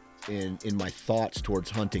in my thoughts towards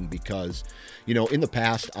hunting because, in the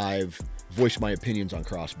past I've voiced my opinions on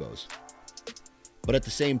crossbows. But at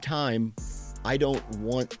the same time, I don't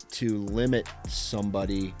want to limit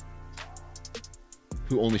somebody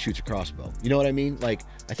who only shoots a crossbow. You know what I mean? Like,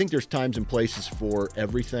 I think there's times and places for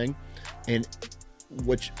everything. And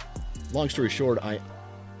long story short, I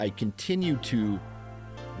continue to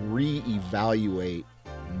reevaluate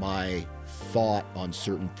my thought on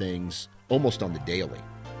certain things almost on the daily,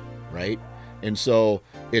 right? And so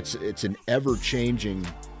it's an ever-changing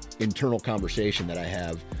internal conversation that I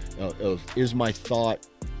have of is my thought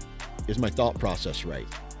process right?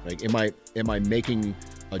 Like, am I making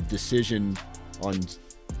a decision on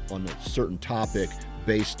a certain topic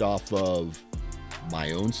based off of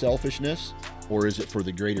my own selfishness, or is it for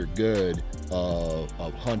the greater good of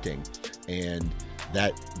hunting? And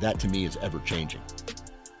that to me is ever changing.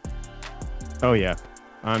 Oh yeah,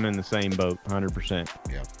 I'm in the same boat, 100%.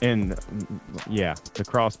 Yeah. And yeah, the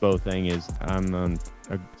crossbow thing is,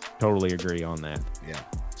 I totally agree on that. Yeah.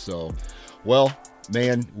 So, well,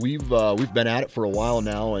 man, we've been at it for a while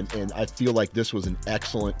now, and I feel like this was an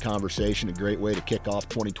excellent conversation, a great way to kick off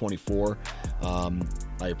 2024.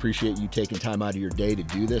 I appreciate you taking time out of your day to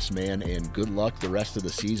do this, man, and good luck the rest of the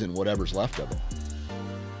season, whatever's left of it.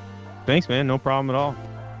 Thanks, man. No problem at all.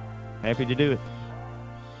 Happy to do it.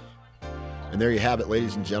 And there you have it,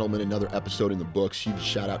 ladies and gentlemen, another episode in the books. Huge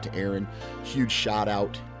shout out to Aaron. Huge shout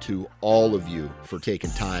out to all of you for taking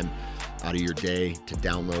time out of your day to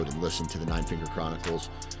download and listen to the Nine Finger Chronicles.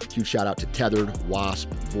 Huge shout out to Tethered, Wasp,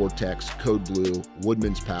 Vortex, Code Blue,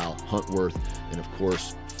 Woodman's Pal, Huntworth, and of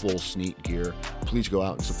course, Full Sneak Gear. Please go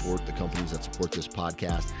out and support the companies that support this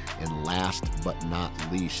podcast. And last but not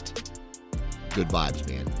least, good vibes,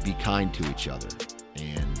 man. Be kind to each other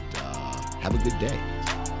and have a good day.